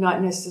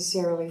 not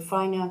necessarily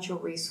financial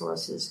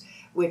resources,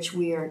 which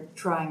we are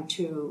trying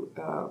to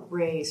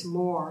raise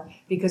more,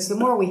 because the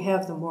more we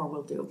have, the more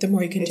we'll do. The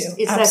more you can do.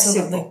 It's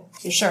Absolutely.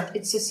 that simple. Sure.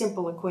 It's a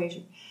simple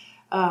equation.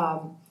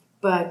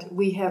 But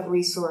we have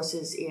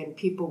resources in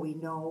people we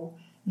know,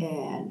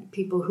 and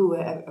people who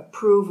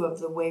approve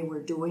of the way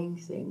we're doing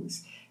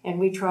things.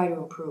 And we try to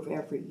improve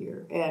every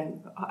year,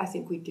 and I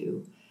think we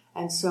do.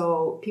 And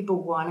so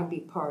people want to be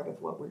part of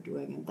what we're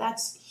doing, and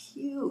that's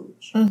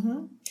huge.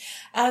 Mm-hmm.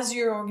 As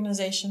your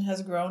organization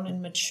has grown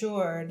and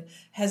matured,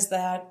 has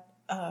that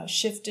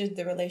shifted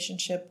the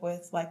relationship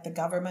with like the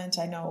government?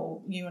 I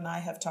know you and I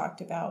have talked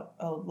about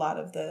a lot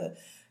of the,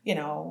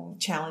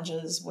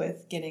 challenges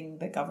with getting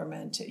the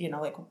government,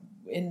 like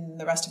in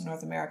the rest of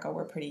North America,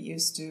 we're pretty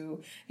used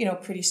to,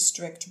 pretty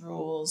strict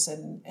rules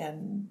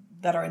and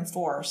that are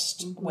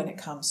enforced when it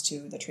comes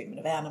to the treatment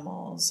of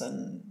animals.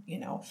 And,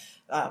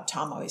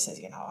 Tom always says,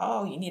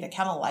 you need a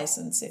kennel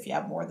license if you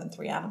have more than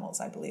 3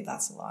 animals. I believe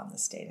that's the law in the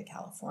state of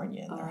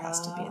California, and there has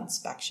to be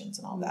inspections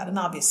and all that. And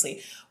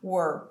obviously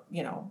we're,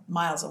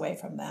 miles away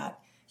from that.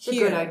 It's a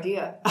good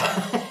idea.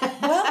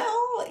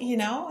 Well,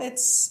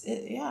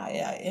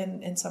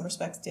 in some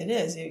respects it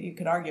is. You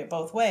could argue it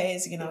both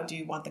ways. Do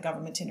you want the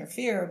government to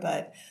interfere?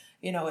 But,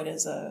 it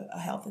is a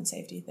health and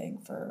safety thing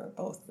for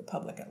both the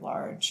public at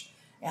large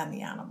and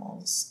the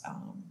animals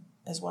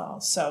as well.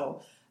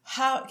 So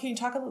can you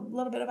talk a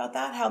little bit about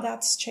that, how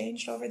that's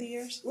changed over the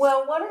years?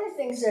 Well, one of the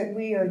things that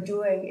we are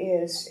doing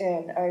is,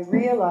 and I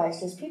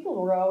realized, is people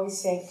were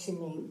always saying to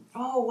me,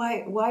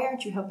 why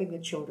aren't you helping the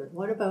children?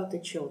 What about the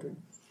children?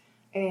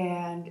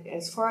 And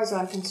as far as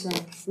I'm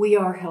concerned, we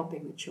are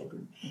helping the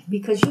children,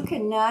 because you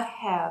cannot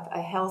have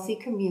a healthy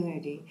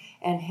community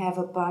and have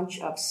a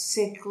bunch of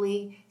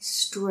sickly,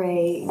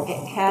 stray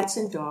cats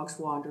and dogs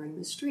wandering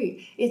the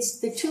street.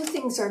 The two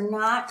things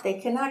they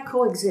cannot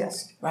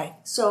coexist. Right.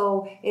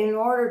 So in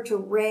order to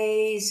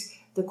raise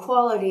the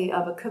quality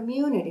of a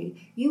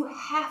community, you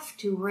have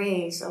to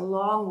raise,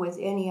 along with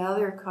any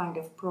other kind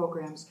of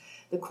programs,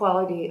 the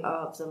quality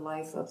of the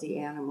life of the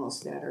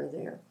animals that are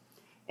there.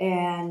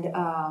 And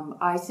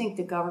I think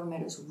the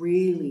government is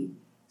really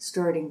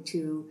starting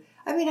to,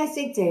 I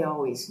think they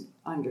always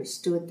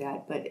understood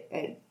that, but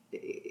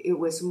it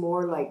was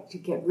more like to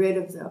get rid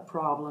of the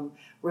problem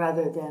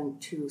rather than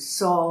to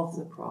solve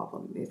the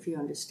problem, if you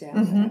understand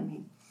what I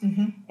mean.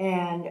 Mm-hmm.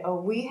 And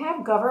we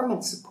have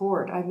government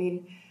support.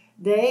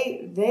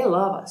 They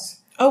love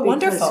us. Oh,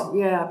 wonderful.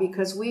 Yeah,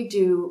 because we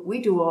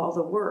do all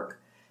the work.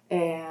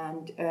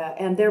 And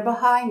they're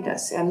behind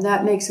us, and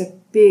that makes a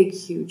big,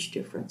 huge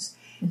difference.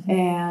 Mm-hmm.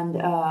 And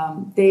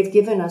they've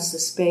given us the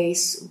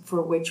space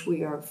for which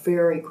we are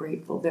very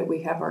grateful that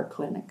we have our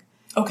clinic.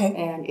 Okay.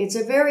 And it's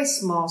a very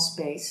small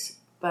space,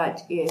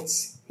 but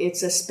it's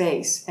a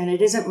space, and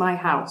it isn't my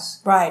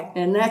house. Right.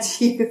 And that's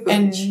huge.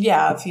 And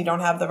if you don't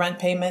have the rent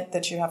payment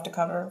that you have to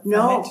cover.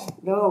 No,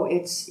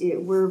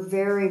 we're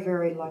very,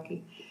 very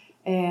lucky.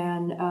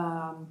 And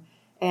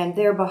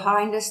they're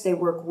behind us. They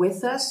work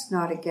with us,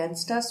 not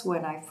against us.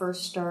 When I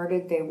first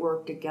started, they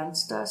worked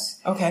against us.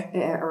 Okay.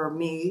 Or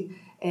me.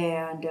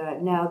 And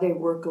now they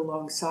work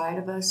alongside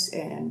of us,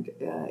 and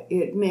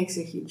it makes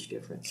a huge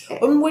difference.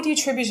 And what do you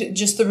attribute,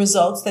 just the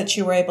results that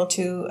you were able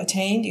to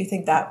attain? Do you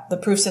think that the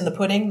proof's in the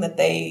pudding, that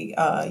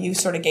you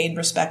sort of gained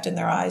respect in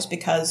their eyes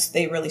because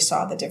they really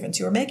saw the difference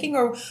you were making,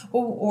 or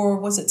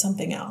was it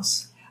something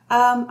else?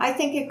 I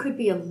think it could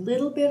be a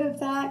little bit of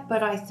that,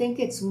 but I think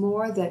it's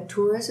more that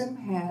tourism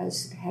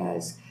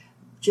has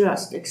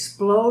just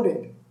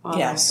exploded on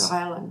this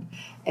island,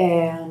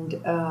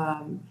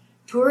 and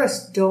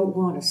tourists don't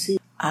want to see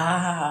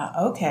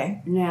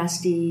okay,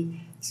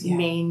 nasty,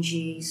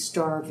 mangy,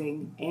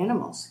 starving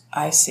animals.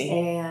 I see.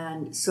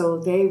 And so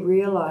they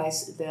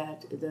realize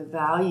that the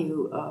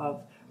value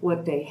of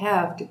what they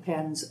have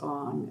depends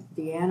on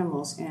the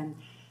animals, and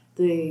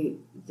the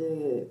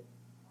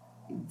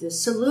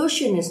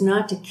solution is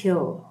not to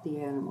kill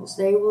the animals.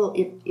 They will.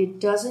 It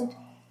doesn't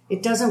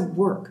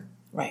work.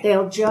 Right.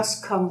 They'll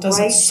just come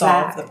right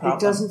back. The problem. It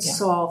doesn't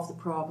solve the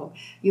problem.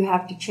 You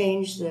have to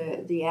change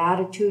the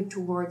attitude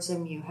towards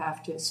them. You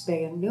have to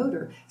spay and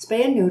neuter.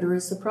 Spay and neuter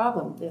is the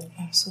problem.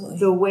 Absolutely.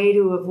 The way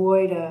to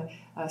avoid a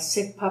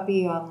sick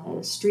puppy on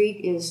the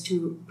street is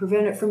to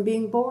prevent it from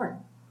being born.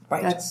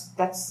 Right.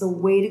 That's the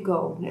way to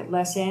go.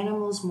 Less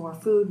animals, more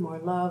food, more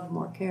love,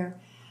 more care.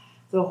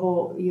 The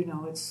whole,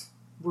 it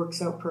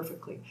works out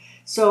perfectly.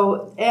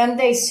 So, and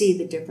they see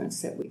the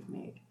difference that we've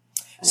made.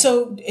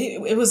 So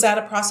it was that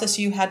a process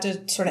you had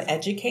to sort of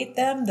educate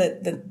them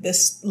that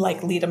this,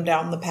 like, lead them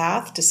down the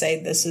path to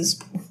say this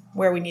is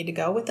where we need to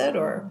go with it,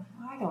 or?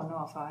 I don't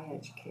know if I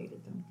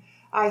educated them.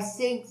 I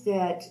think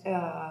that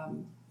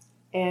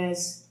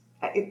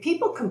if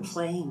people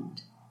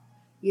complained,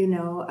 you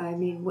know, I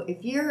mean,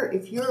 if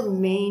your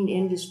main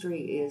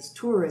industry is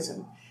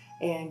tourism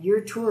and your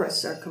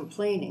tourists are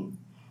complaining,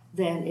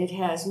 then it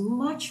has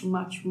much,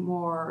 much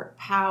more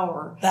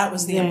power. That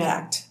was the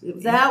impact.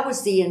 That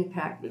was the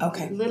impact.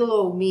 Okay. Little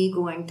old me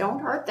going, "Don't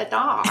hurt the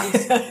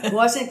dogs,"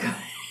 wasn't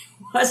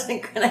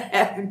going to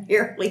have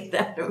nearly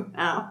that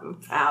amount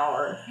of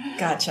power.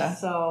 Gotcha.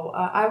 So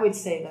I would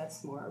say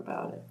that's more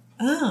about it.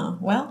 Oh,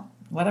 well,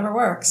 whatever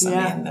works.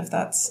 Yeah. I mean, if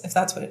that's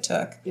what it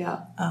took.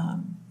 Yeah.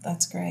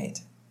 That's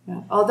great.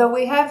 Yeah. Although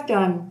we have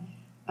done,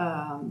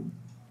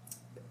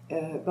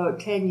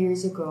 about 10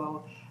 years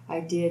ago, I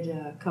did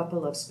a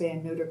couple of spay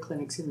and neuter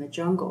clinics in the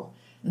jungle,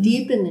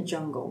 deep in the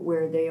jungle,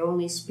 where they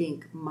only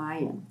speak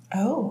Mayan.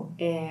 Oh.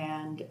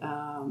 And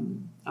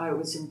I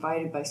was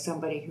invited by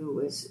somebody who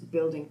was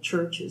building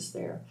churches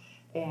there,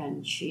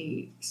 and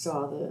she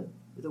saw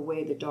the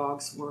way the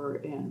dogs were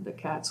and the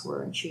cats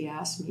were, and she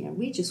asked me, and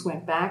we just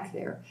went back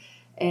there.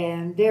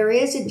 And there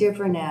is a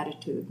different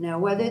attitude. Now,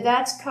 whether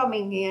that's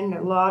coming in,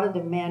 a lot of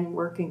the men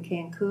work in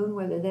Cancun,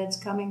 whether that's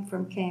coming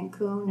from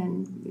Cancun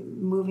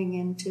and moving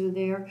into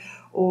there,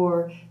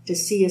 or to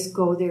see us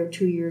go there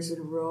 2 years in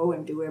a row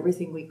and do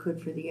everything we could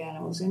for the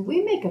animals. And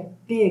we make a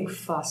big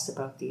fuss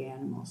about the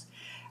animals.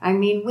 I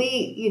mean,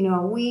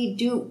 we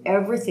do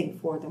everything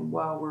for them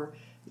while we're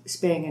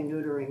spaying and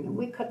neutering them.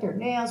 We cut their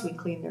nails, we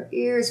clean their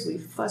ears, we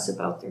fuss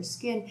about their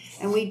skin,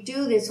 and we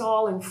do this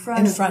all in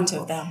front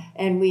of them.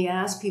 And we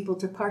ask people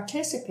to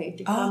participate,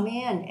 to come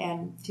in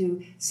and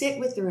to sit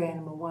with their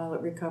animal while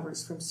it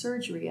recovers from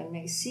surgery, and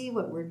they see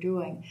what we're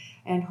doing,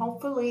 and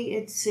hopefully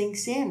it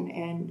sinks in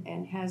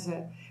and has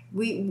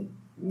we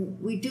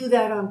do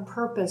that on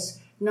purpose,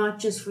 not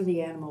just for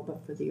the animal,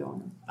 but for the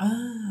owner.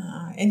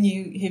 And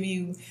have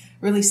you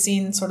really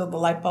seen sort of the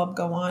light bulb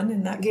go on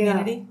in that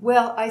community? Yeah.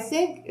 Well, I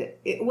think,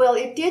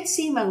 it did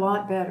seem a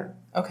lot better.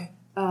 Okay.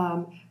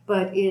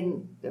 But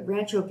in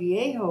Rancho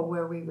Viejo,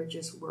 where we were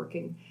just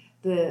working,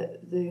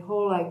 the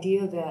whole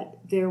idea that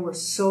there were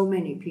so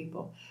many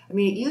people. I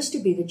mean, it used to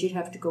be that you'd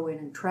have to go in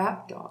and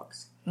trap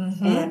dogs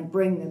and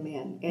bring them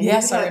in. And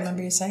yes, I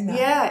remember you saying that.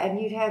 Yeah, and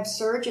you'd have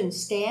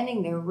surgeons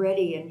standing there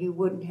ready, and you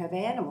wouldn't have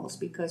animals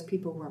because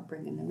people weren't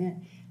bringing them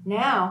in.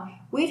 Now,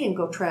 we didn't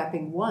go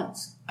trapping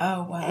once.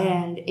 Oh, wow.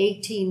 And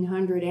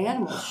 1,800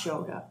 animals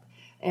showed up,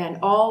 and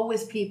all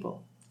with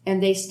people.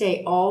 And they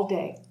stay all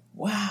day.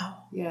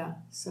 Wow. Yeah,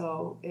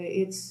 so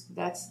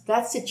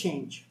that's a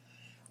change.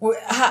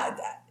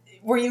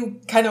 Were you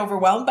kind of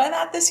overwhelmed by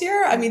that this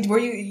year? I mean, were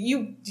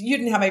you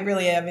didn't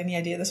really have any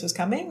idea this was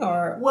coming,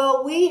 or?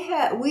 Well, we've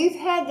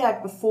had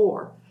that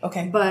before.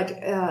 Okay. But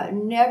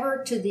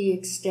never to the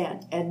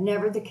extent, and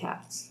never the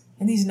cats.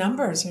 And these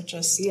numbers are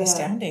just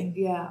astounding.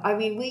 Yeah. I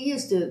mean, we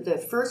used to, the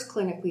first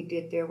clinic we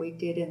did there, we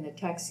did in the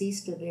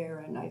Taxista there,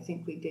 and I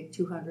think we did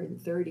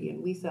 230,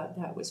 and we thought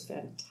that was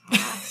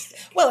fantastic.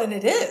 Well, and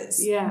it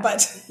is. Yeah.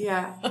 But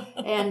yeah.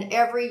 And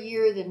every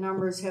year the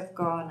numbers have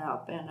gone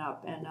up and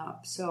up and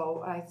up.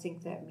 So I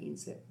think that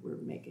means that we're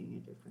making a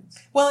difference.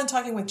 Well, in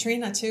talking with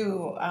Trina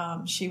too,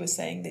 she was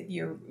saying that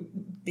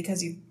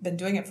because you've been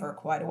doing it for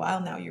quite a while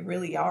now, you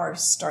really are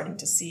starting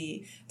to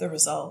see the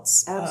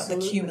results, the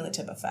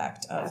cumulative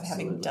effect of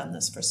having done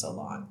this for so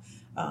long,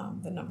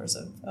 the numbers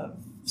of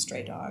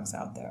stray dogs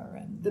out there.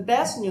 And the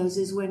best news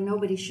is when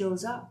nobody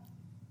shows up.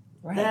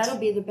 Right. That'll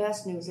be the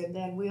best news, and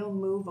then we'll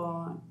move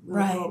on.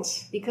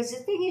 Because the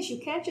thing is, you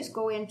can't just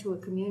go into a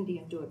community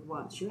and do it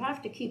once. You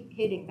have to keep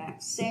hitting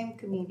that same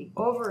community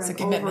over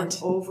and over and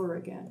over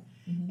again.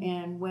 Mm-hmm.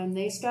 And when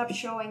they stop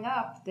showing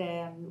up,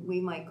 then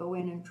we might go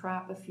in and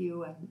trap a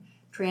few and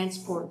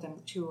transport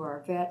them to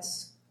our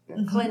vet's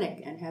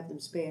clinic and have them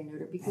spay and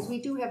neuter, because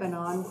we do have an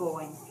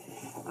ongoing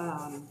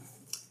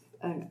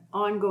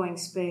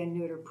spay and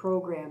neuter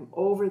program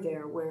over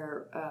there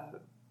where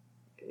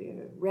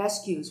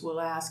rescues will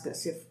ask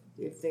us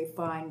if they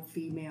find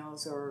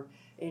females or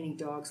any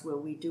dogs, will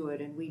we do it?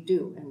 And we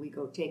do. And we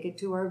go take it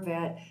to our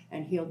vet,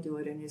 and he'll do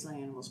it, and his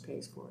animals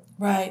pays for it.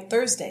 Right.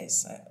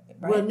 Thursdays.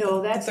 Right? Well,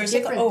 no, that's a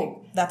different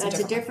thing. That's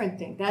a different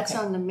thing. That's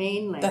on the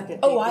mainland.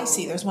 I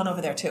see. There's one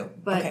over there, too.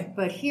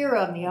 But here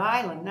on the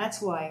island,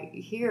 that's why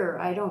here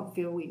I don't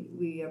feel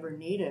we ever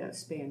need a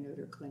spay and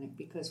neuter clinic,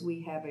 because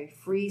we have a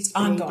free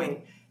spay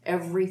day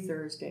every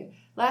Thursday.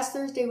 Last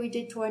Thursday we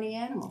did 20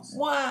 animals.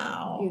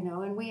 Wow.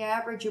 And we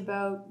average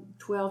about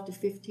 12 to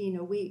 15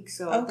 a week.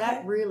 So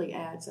that really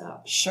adds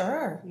up.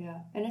 Sure. Yeah.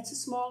 And it's a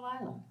small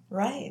island.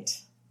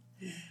 Right.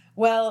 Yeah.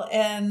 Well,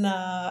 and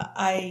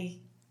I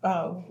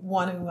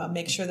want to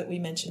make sure that we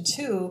mention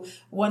too,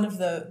 one of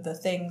the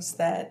things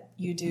that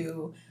you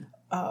do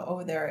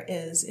over there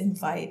is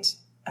invite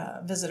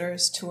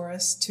visitors,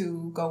 tourists,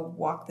 to go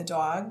walk the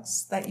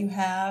dogs that you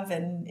have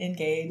and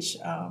engage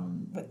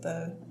with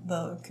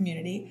the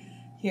community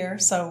here.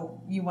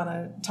 So you want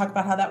to talk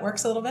about how that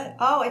works a little bit?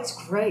 Oh, it's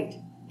great.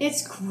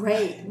 It's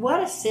great.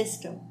 What a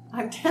system.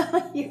 I'm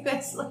telling you,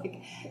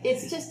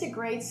 it's just a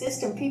great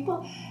system.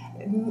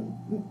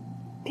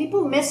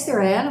 People miss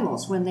their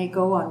animals when they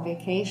go on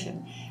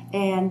vacation,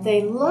 and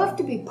they love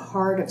to be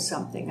part of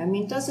something. I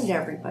mean, doesn't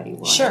everybody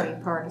want to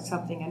be part of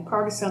something, and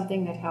part of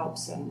something that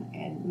helps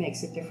and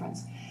makes a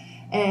difference?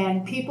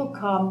 And people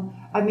come.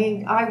 I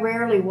mean, I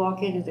rarely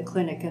walk into the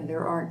clinic and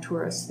there aren't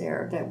tourists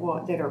there that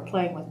are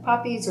playing with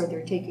puppies or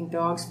they're taking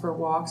dogs for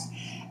walks.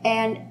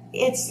 And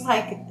it's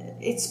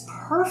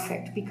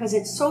perfect because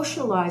it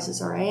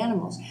socializes our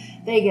animals.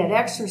 They get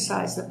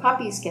exercise. The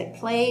puppies get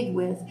played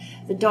with.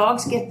 The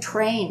dogs get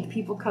trained.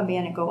 People come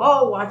in and go,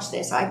 oh, watch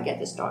this. I can get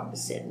this dog to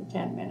sit in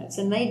 10 minutes.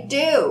 And they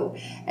do.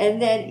 And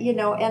then,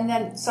 and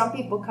then some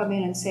people come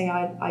in and say,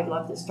 I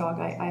love this dog.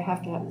 I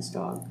have to have this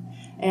dog.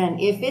 And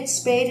if it's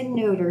spayed and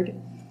neutered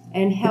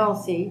and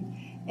healthy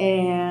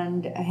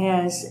and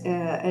has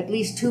at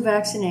least 2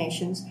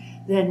 vaccinations,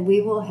 then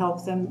we will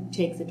help them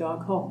take the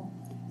dog home.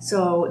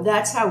 So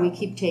that's how we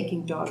keep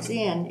taking dogs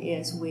in,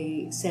 is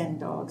we send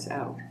dogs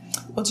out.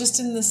 Well, just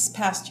in this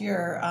past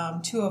year,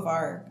 2 of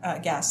our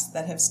guests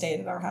that have stayed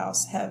at our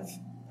house have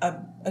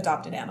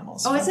adopted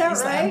animals. Oh, is that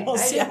right?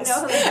 Animals, I didn't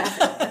know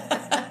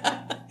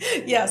that.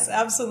 Yes,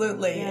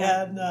 absolutely.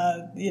 Yeah.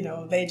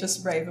 And, they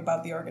just rave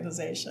about the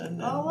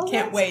organization and can't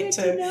that's wait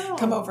good to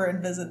come over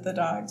and visit the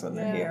dogs when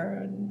they're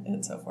here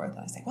and so forth. And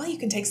I say, well, you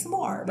can take some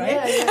more, right?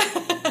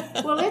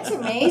 Yeah. Well, it's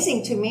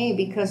amazing to me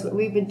because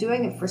we've been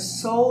doing it for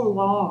so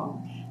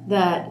long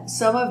that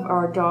some of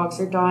our dogs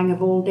are dying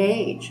of old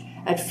age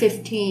at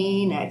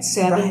 15, at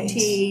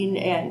 17,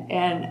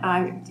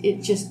 and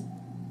it just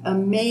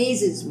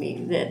amazes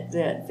me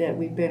that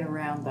we've been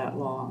around that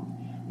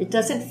long. It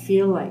doesn't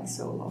feel like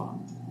so long.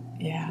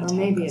 Yeah, or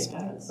maybe it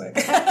does. Some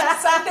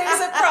days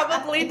it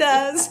probably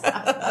does.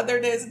 Other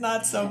days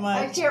not so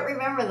much. I can't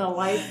remember the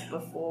life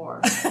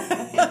before.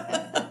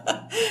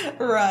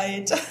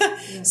 Right.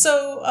 Yeah.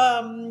 So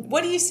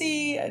what do you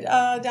see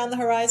down the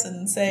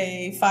horizon,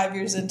 say 5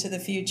 years into the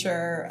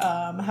future?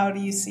 How do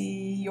you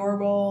see your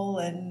role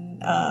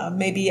and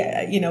maybe,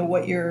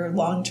 what your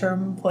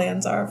long-term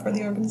plans are for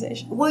the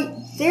organization?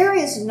 Well, there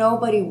is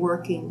nobody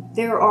working.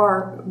 There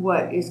are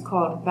what is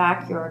called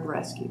backyard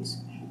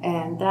rescues.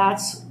 And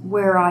that's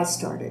where I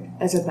started,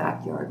 as a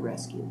backyard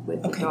rescue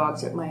with the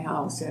dogs at my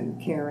house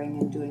and caring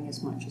and doing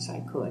as much as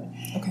I could.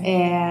 Okay.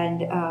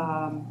 And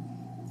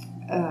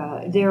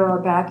there are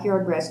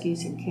backyard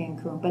rescues in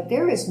Cancun, but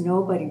there is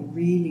nobody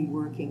really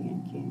working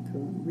in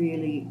Cancun,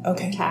 really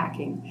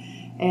attacking.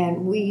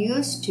 And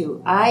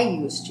I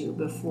used to,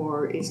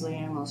 before Isla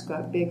Animals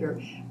got bigger,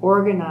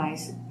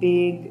 organize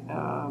big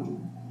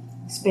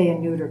spay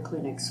and neuter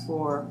clinics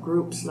for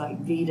groups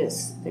like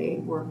Vitas. They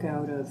work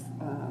out of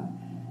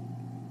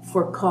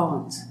Fort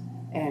Collins,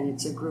 and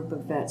it's a group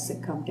of vets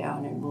that come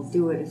down and will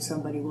do it if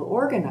somebody will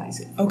organize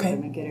it for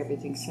them and get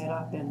everything set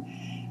up.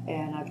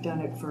 And I've done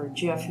it for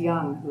Jeff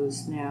Young,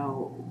 who's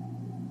now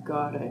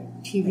got a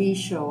TV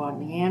show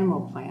on the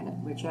Animal Planet,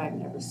 which I've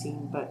never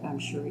seen, but I'm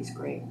sure he's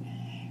great.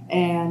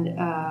 And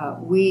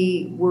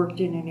we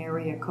worked in an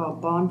area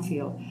called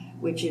Bonfield,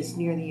 which is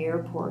near the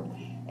airport.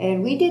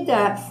 And we did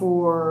that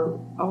for,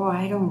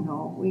 I don't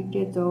know, we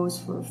did those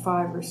for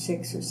 5 or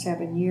 6 or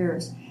 7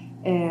 years.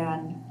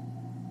 And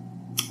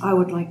I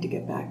would like to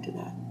get back to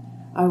that.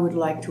 I would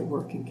like to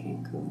work in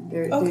Cancun.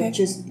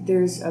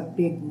 There's a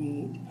big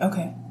need.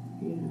 Okay.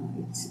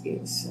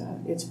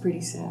 It's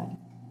pretty sad.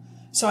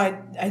 So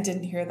I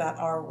didn't hear that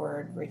R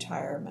word,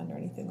 retirement or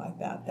anything like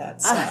that.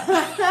 That's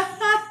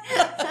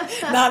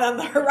not on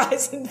the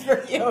horizon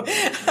for you.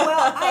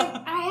 Well,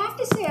 I have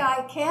to say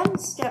I can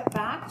step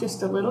back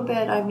just a little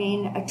bit. I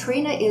mean,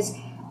 Trina is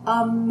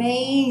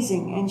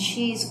amazing, and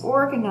she's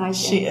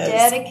organized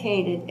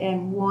dedicated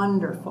and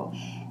wonderful.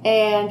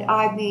 And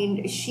I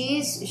mean,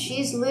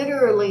 she's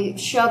literally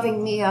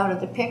shoving me out of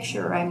the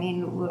picture. I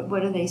mean,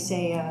 what do they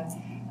say?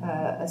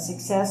 A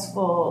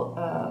successful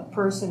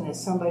person is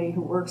somebody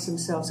who works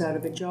themselves out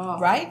of a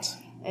job. Right.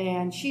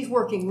 And she's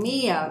working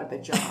me out of a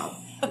job.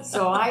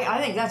 So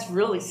I think that's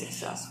really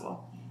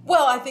successful.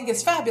 Well, I think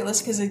it's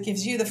fabulous because it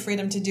gives you the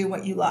freedom to do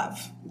what you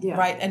love,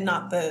 right? And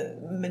not the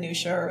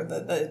minutia or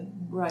the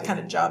kind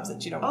of jobs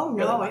that you don't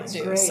really want to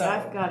do. Great. So.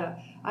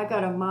 I've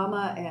got a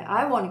mama, and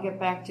I want to get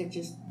back to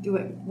just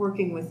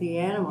working with the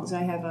animals.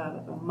 I have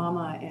a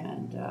mama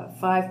and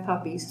 5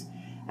 puppies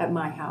at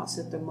my house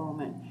at the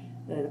moment.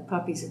 The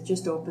puppies have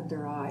just opened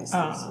their eyes.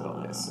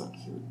 They're so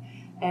cute.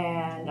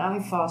 And I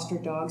foster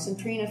dogs, and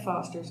Trina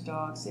fosters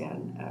dogs,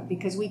 and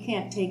because we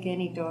can't take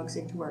any dogs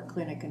into our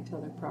clinic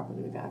until they're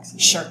properly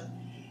vaccinated. Sure.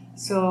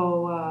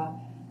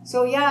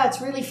 So yeah,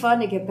 it's really fun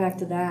to get back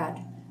to that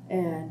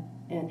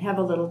and have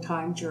a little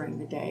time during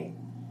the day.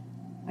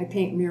 I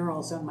paint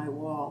murals on my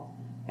wall.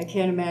 I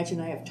can't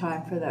imagine I have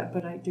time for that,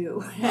 but I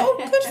do. Oh,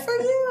 good for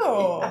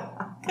you. Yeah.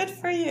 Good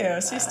for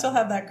you. So you still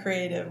have that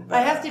creative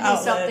I have to do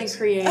outlet. something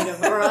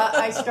creative, or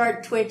I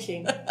start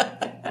twitching.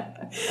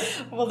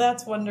 Well,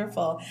 that's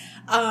wonderful.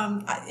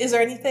 Is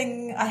there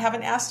anything I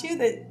haven't asked you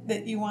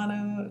that you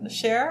want to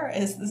share?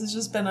 This has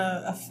just been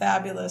a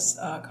fabulous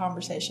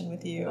conversation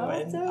with you,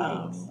 and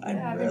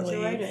I'm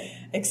really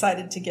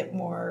excited to get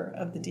more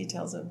of the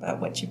details about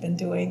what you've been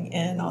doing,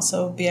 and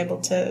also be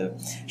able to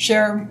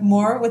share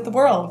more with the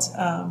world.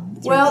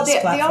 Well,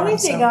 the only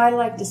thing I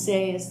like to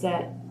say is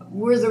that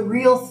we're the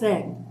real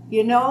thing.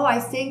 You know, I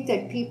think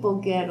that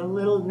people get a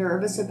little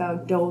nervous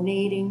about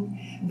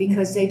donating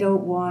because they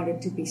don't want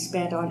it to be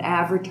spent on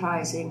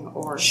advertising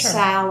or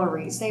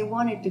salaries. They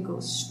want it to go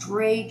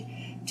straight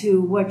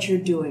to what you're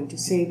doing, to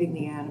saving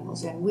the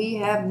animals. And we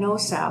have no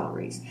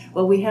salaries.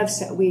 Well, we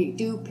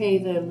do pay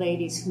the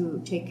ladies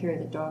who take care of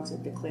the dogs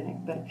at the clinic,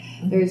 but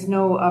there's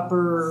no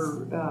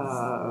upper...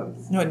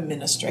 no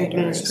administrative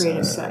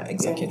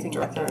executive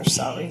director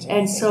salaries.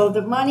 And so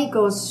the money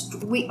goes...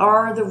 We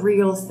are the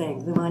real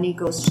thing. The money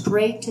goes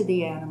straight to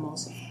the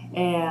animals.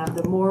 And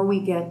the more we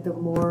get, the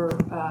more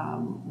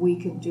we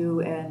can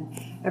do. And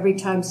every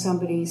time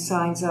somebody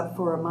signs up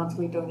for a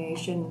monthly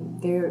donation,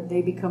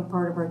 they become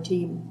part of our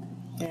team.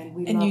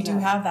 And you do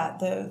have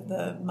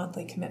the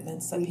monthly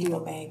commitments that people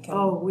make.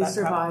 And we that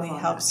survive probably on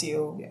helps that.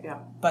 you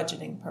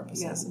budgeting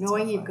purposes. Yeah.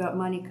 Knowing you've got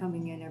money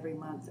coming in every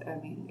month, I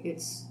mean,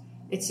 it's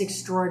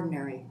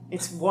extraordinary.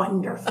 It's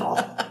wonderful.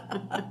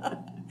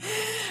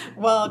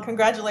 Well,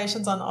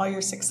 congratulations on all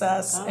your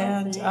success,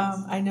 and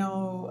thanks. I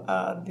know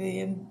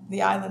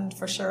the island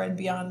for sure and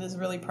beyond is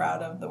really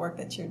proud of the work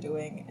that you're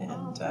doing,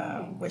 and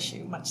wish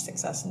you much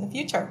success in the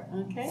future.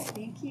 Okay,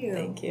 thank you.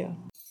 Thank you.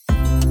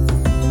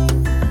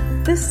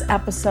 This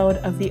episode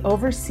of the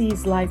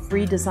Overseas Life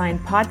Redesign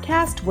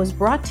podcast was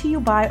brought to you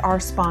by our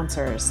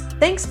sponsors.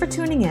 Thanks for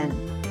tuning in.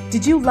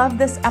 Did you love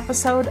this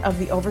episode of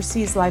the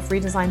Overseas Life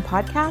Redesign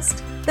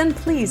podcast? Then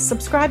please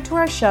subscribe to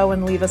our show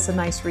and leave us a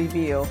nice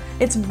review.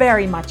 It's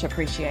very much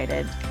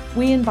appreciated.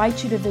 We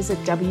invite you to visit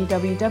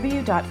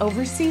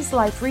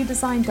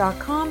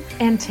www.overseasliferedesign.com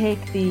and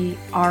take the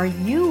Are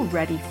You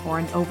Ready for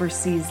an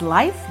Overseas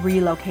Life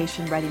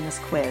Relocation Readiness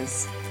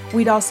Quiz.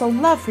 We'd also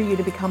love for you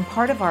to become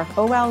part of our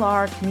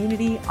OLR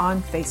community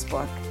on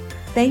Facebook.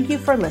 Thank you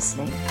for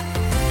listening.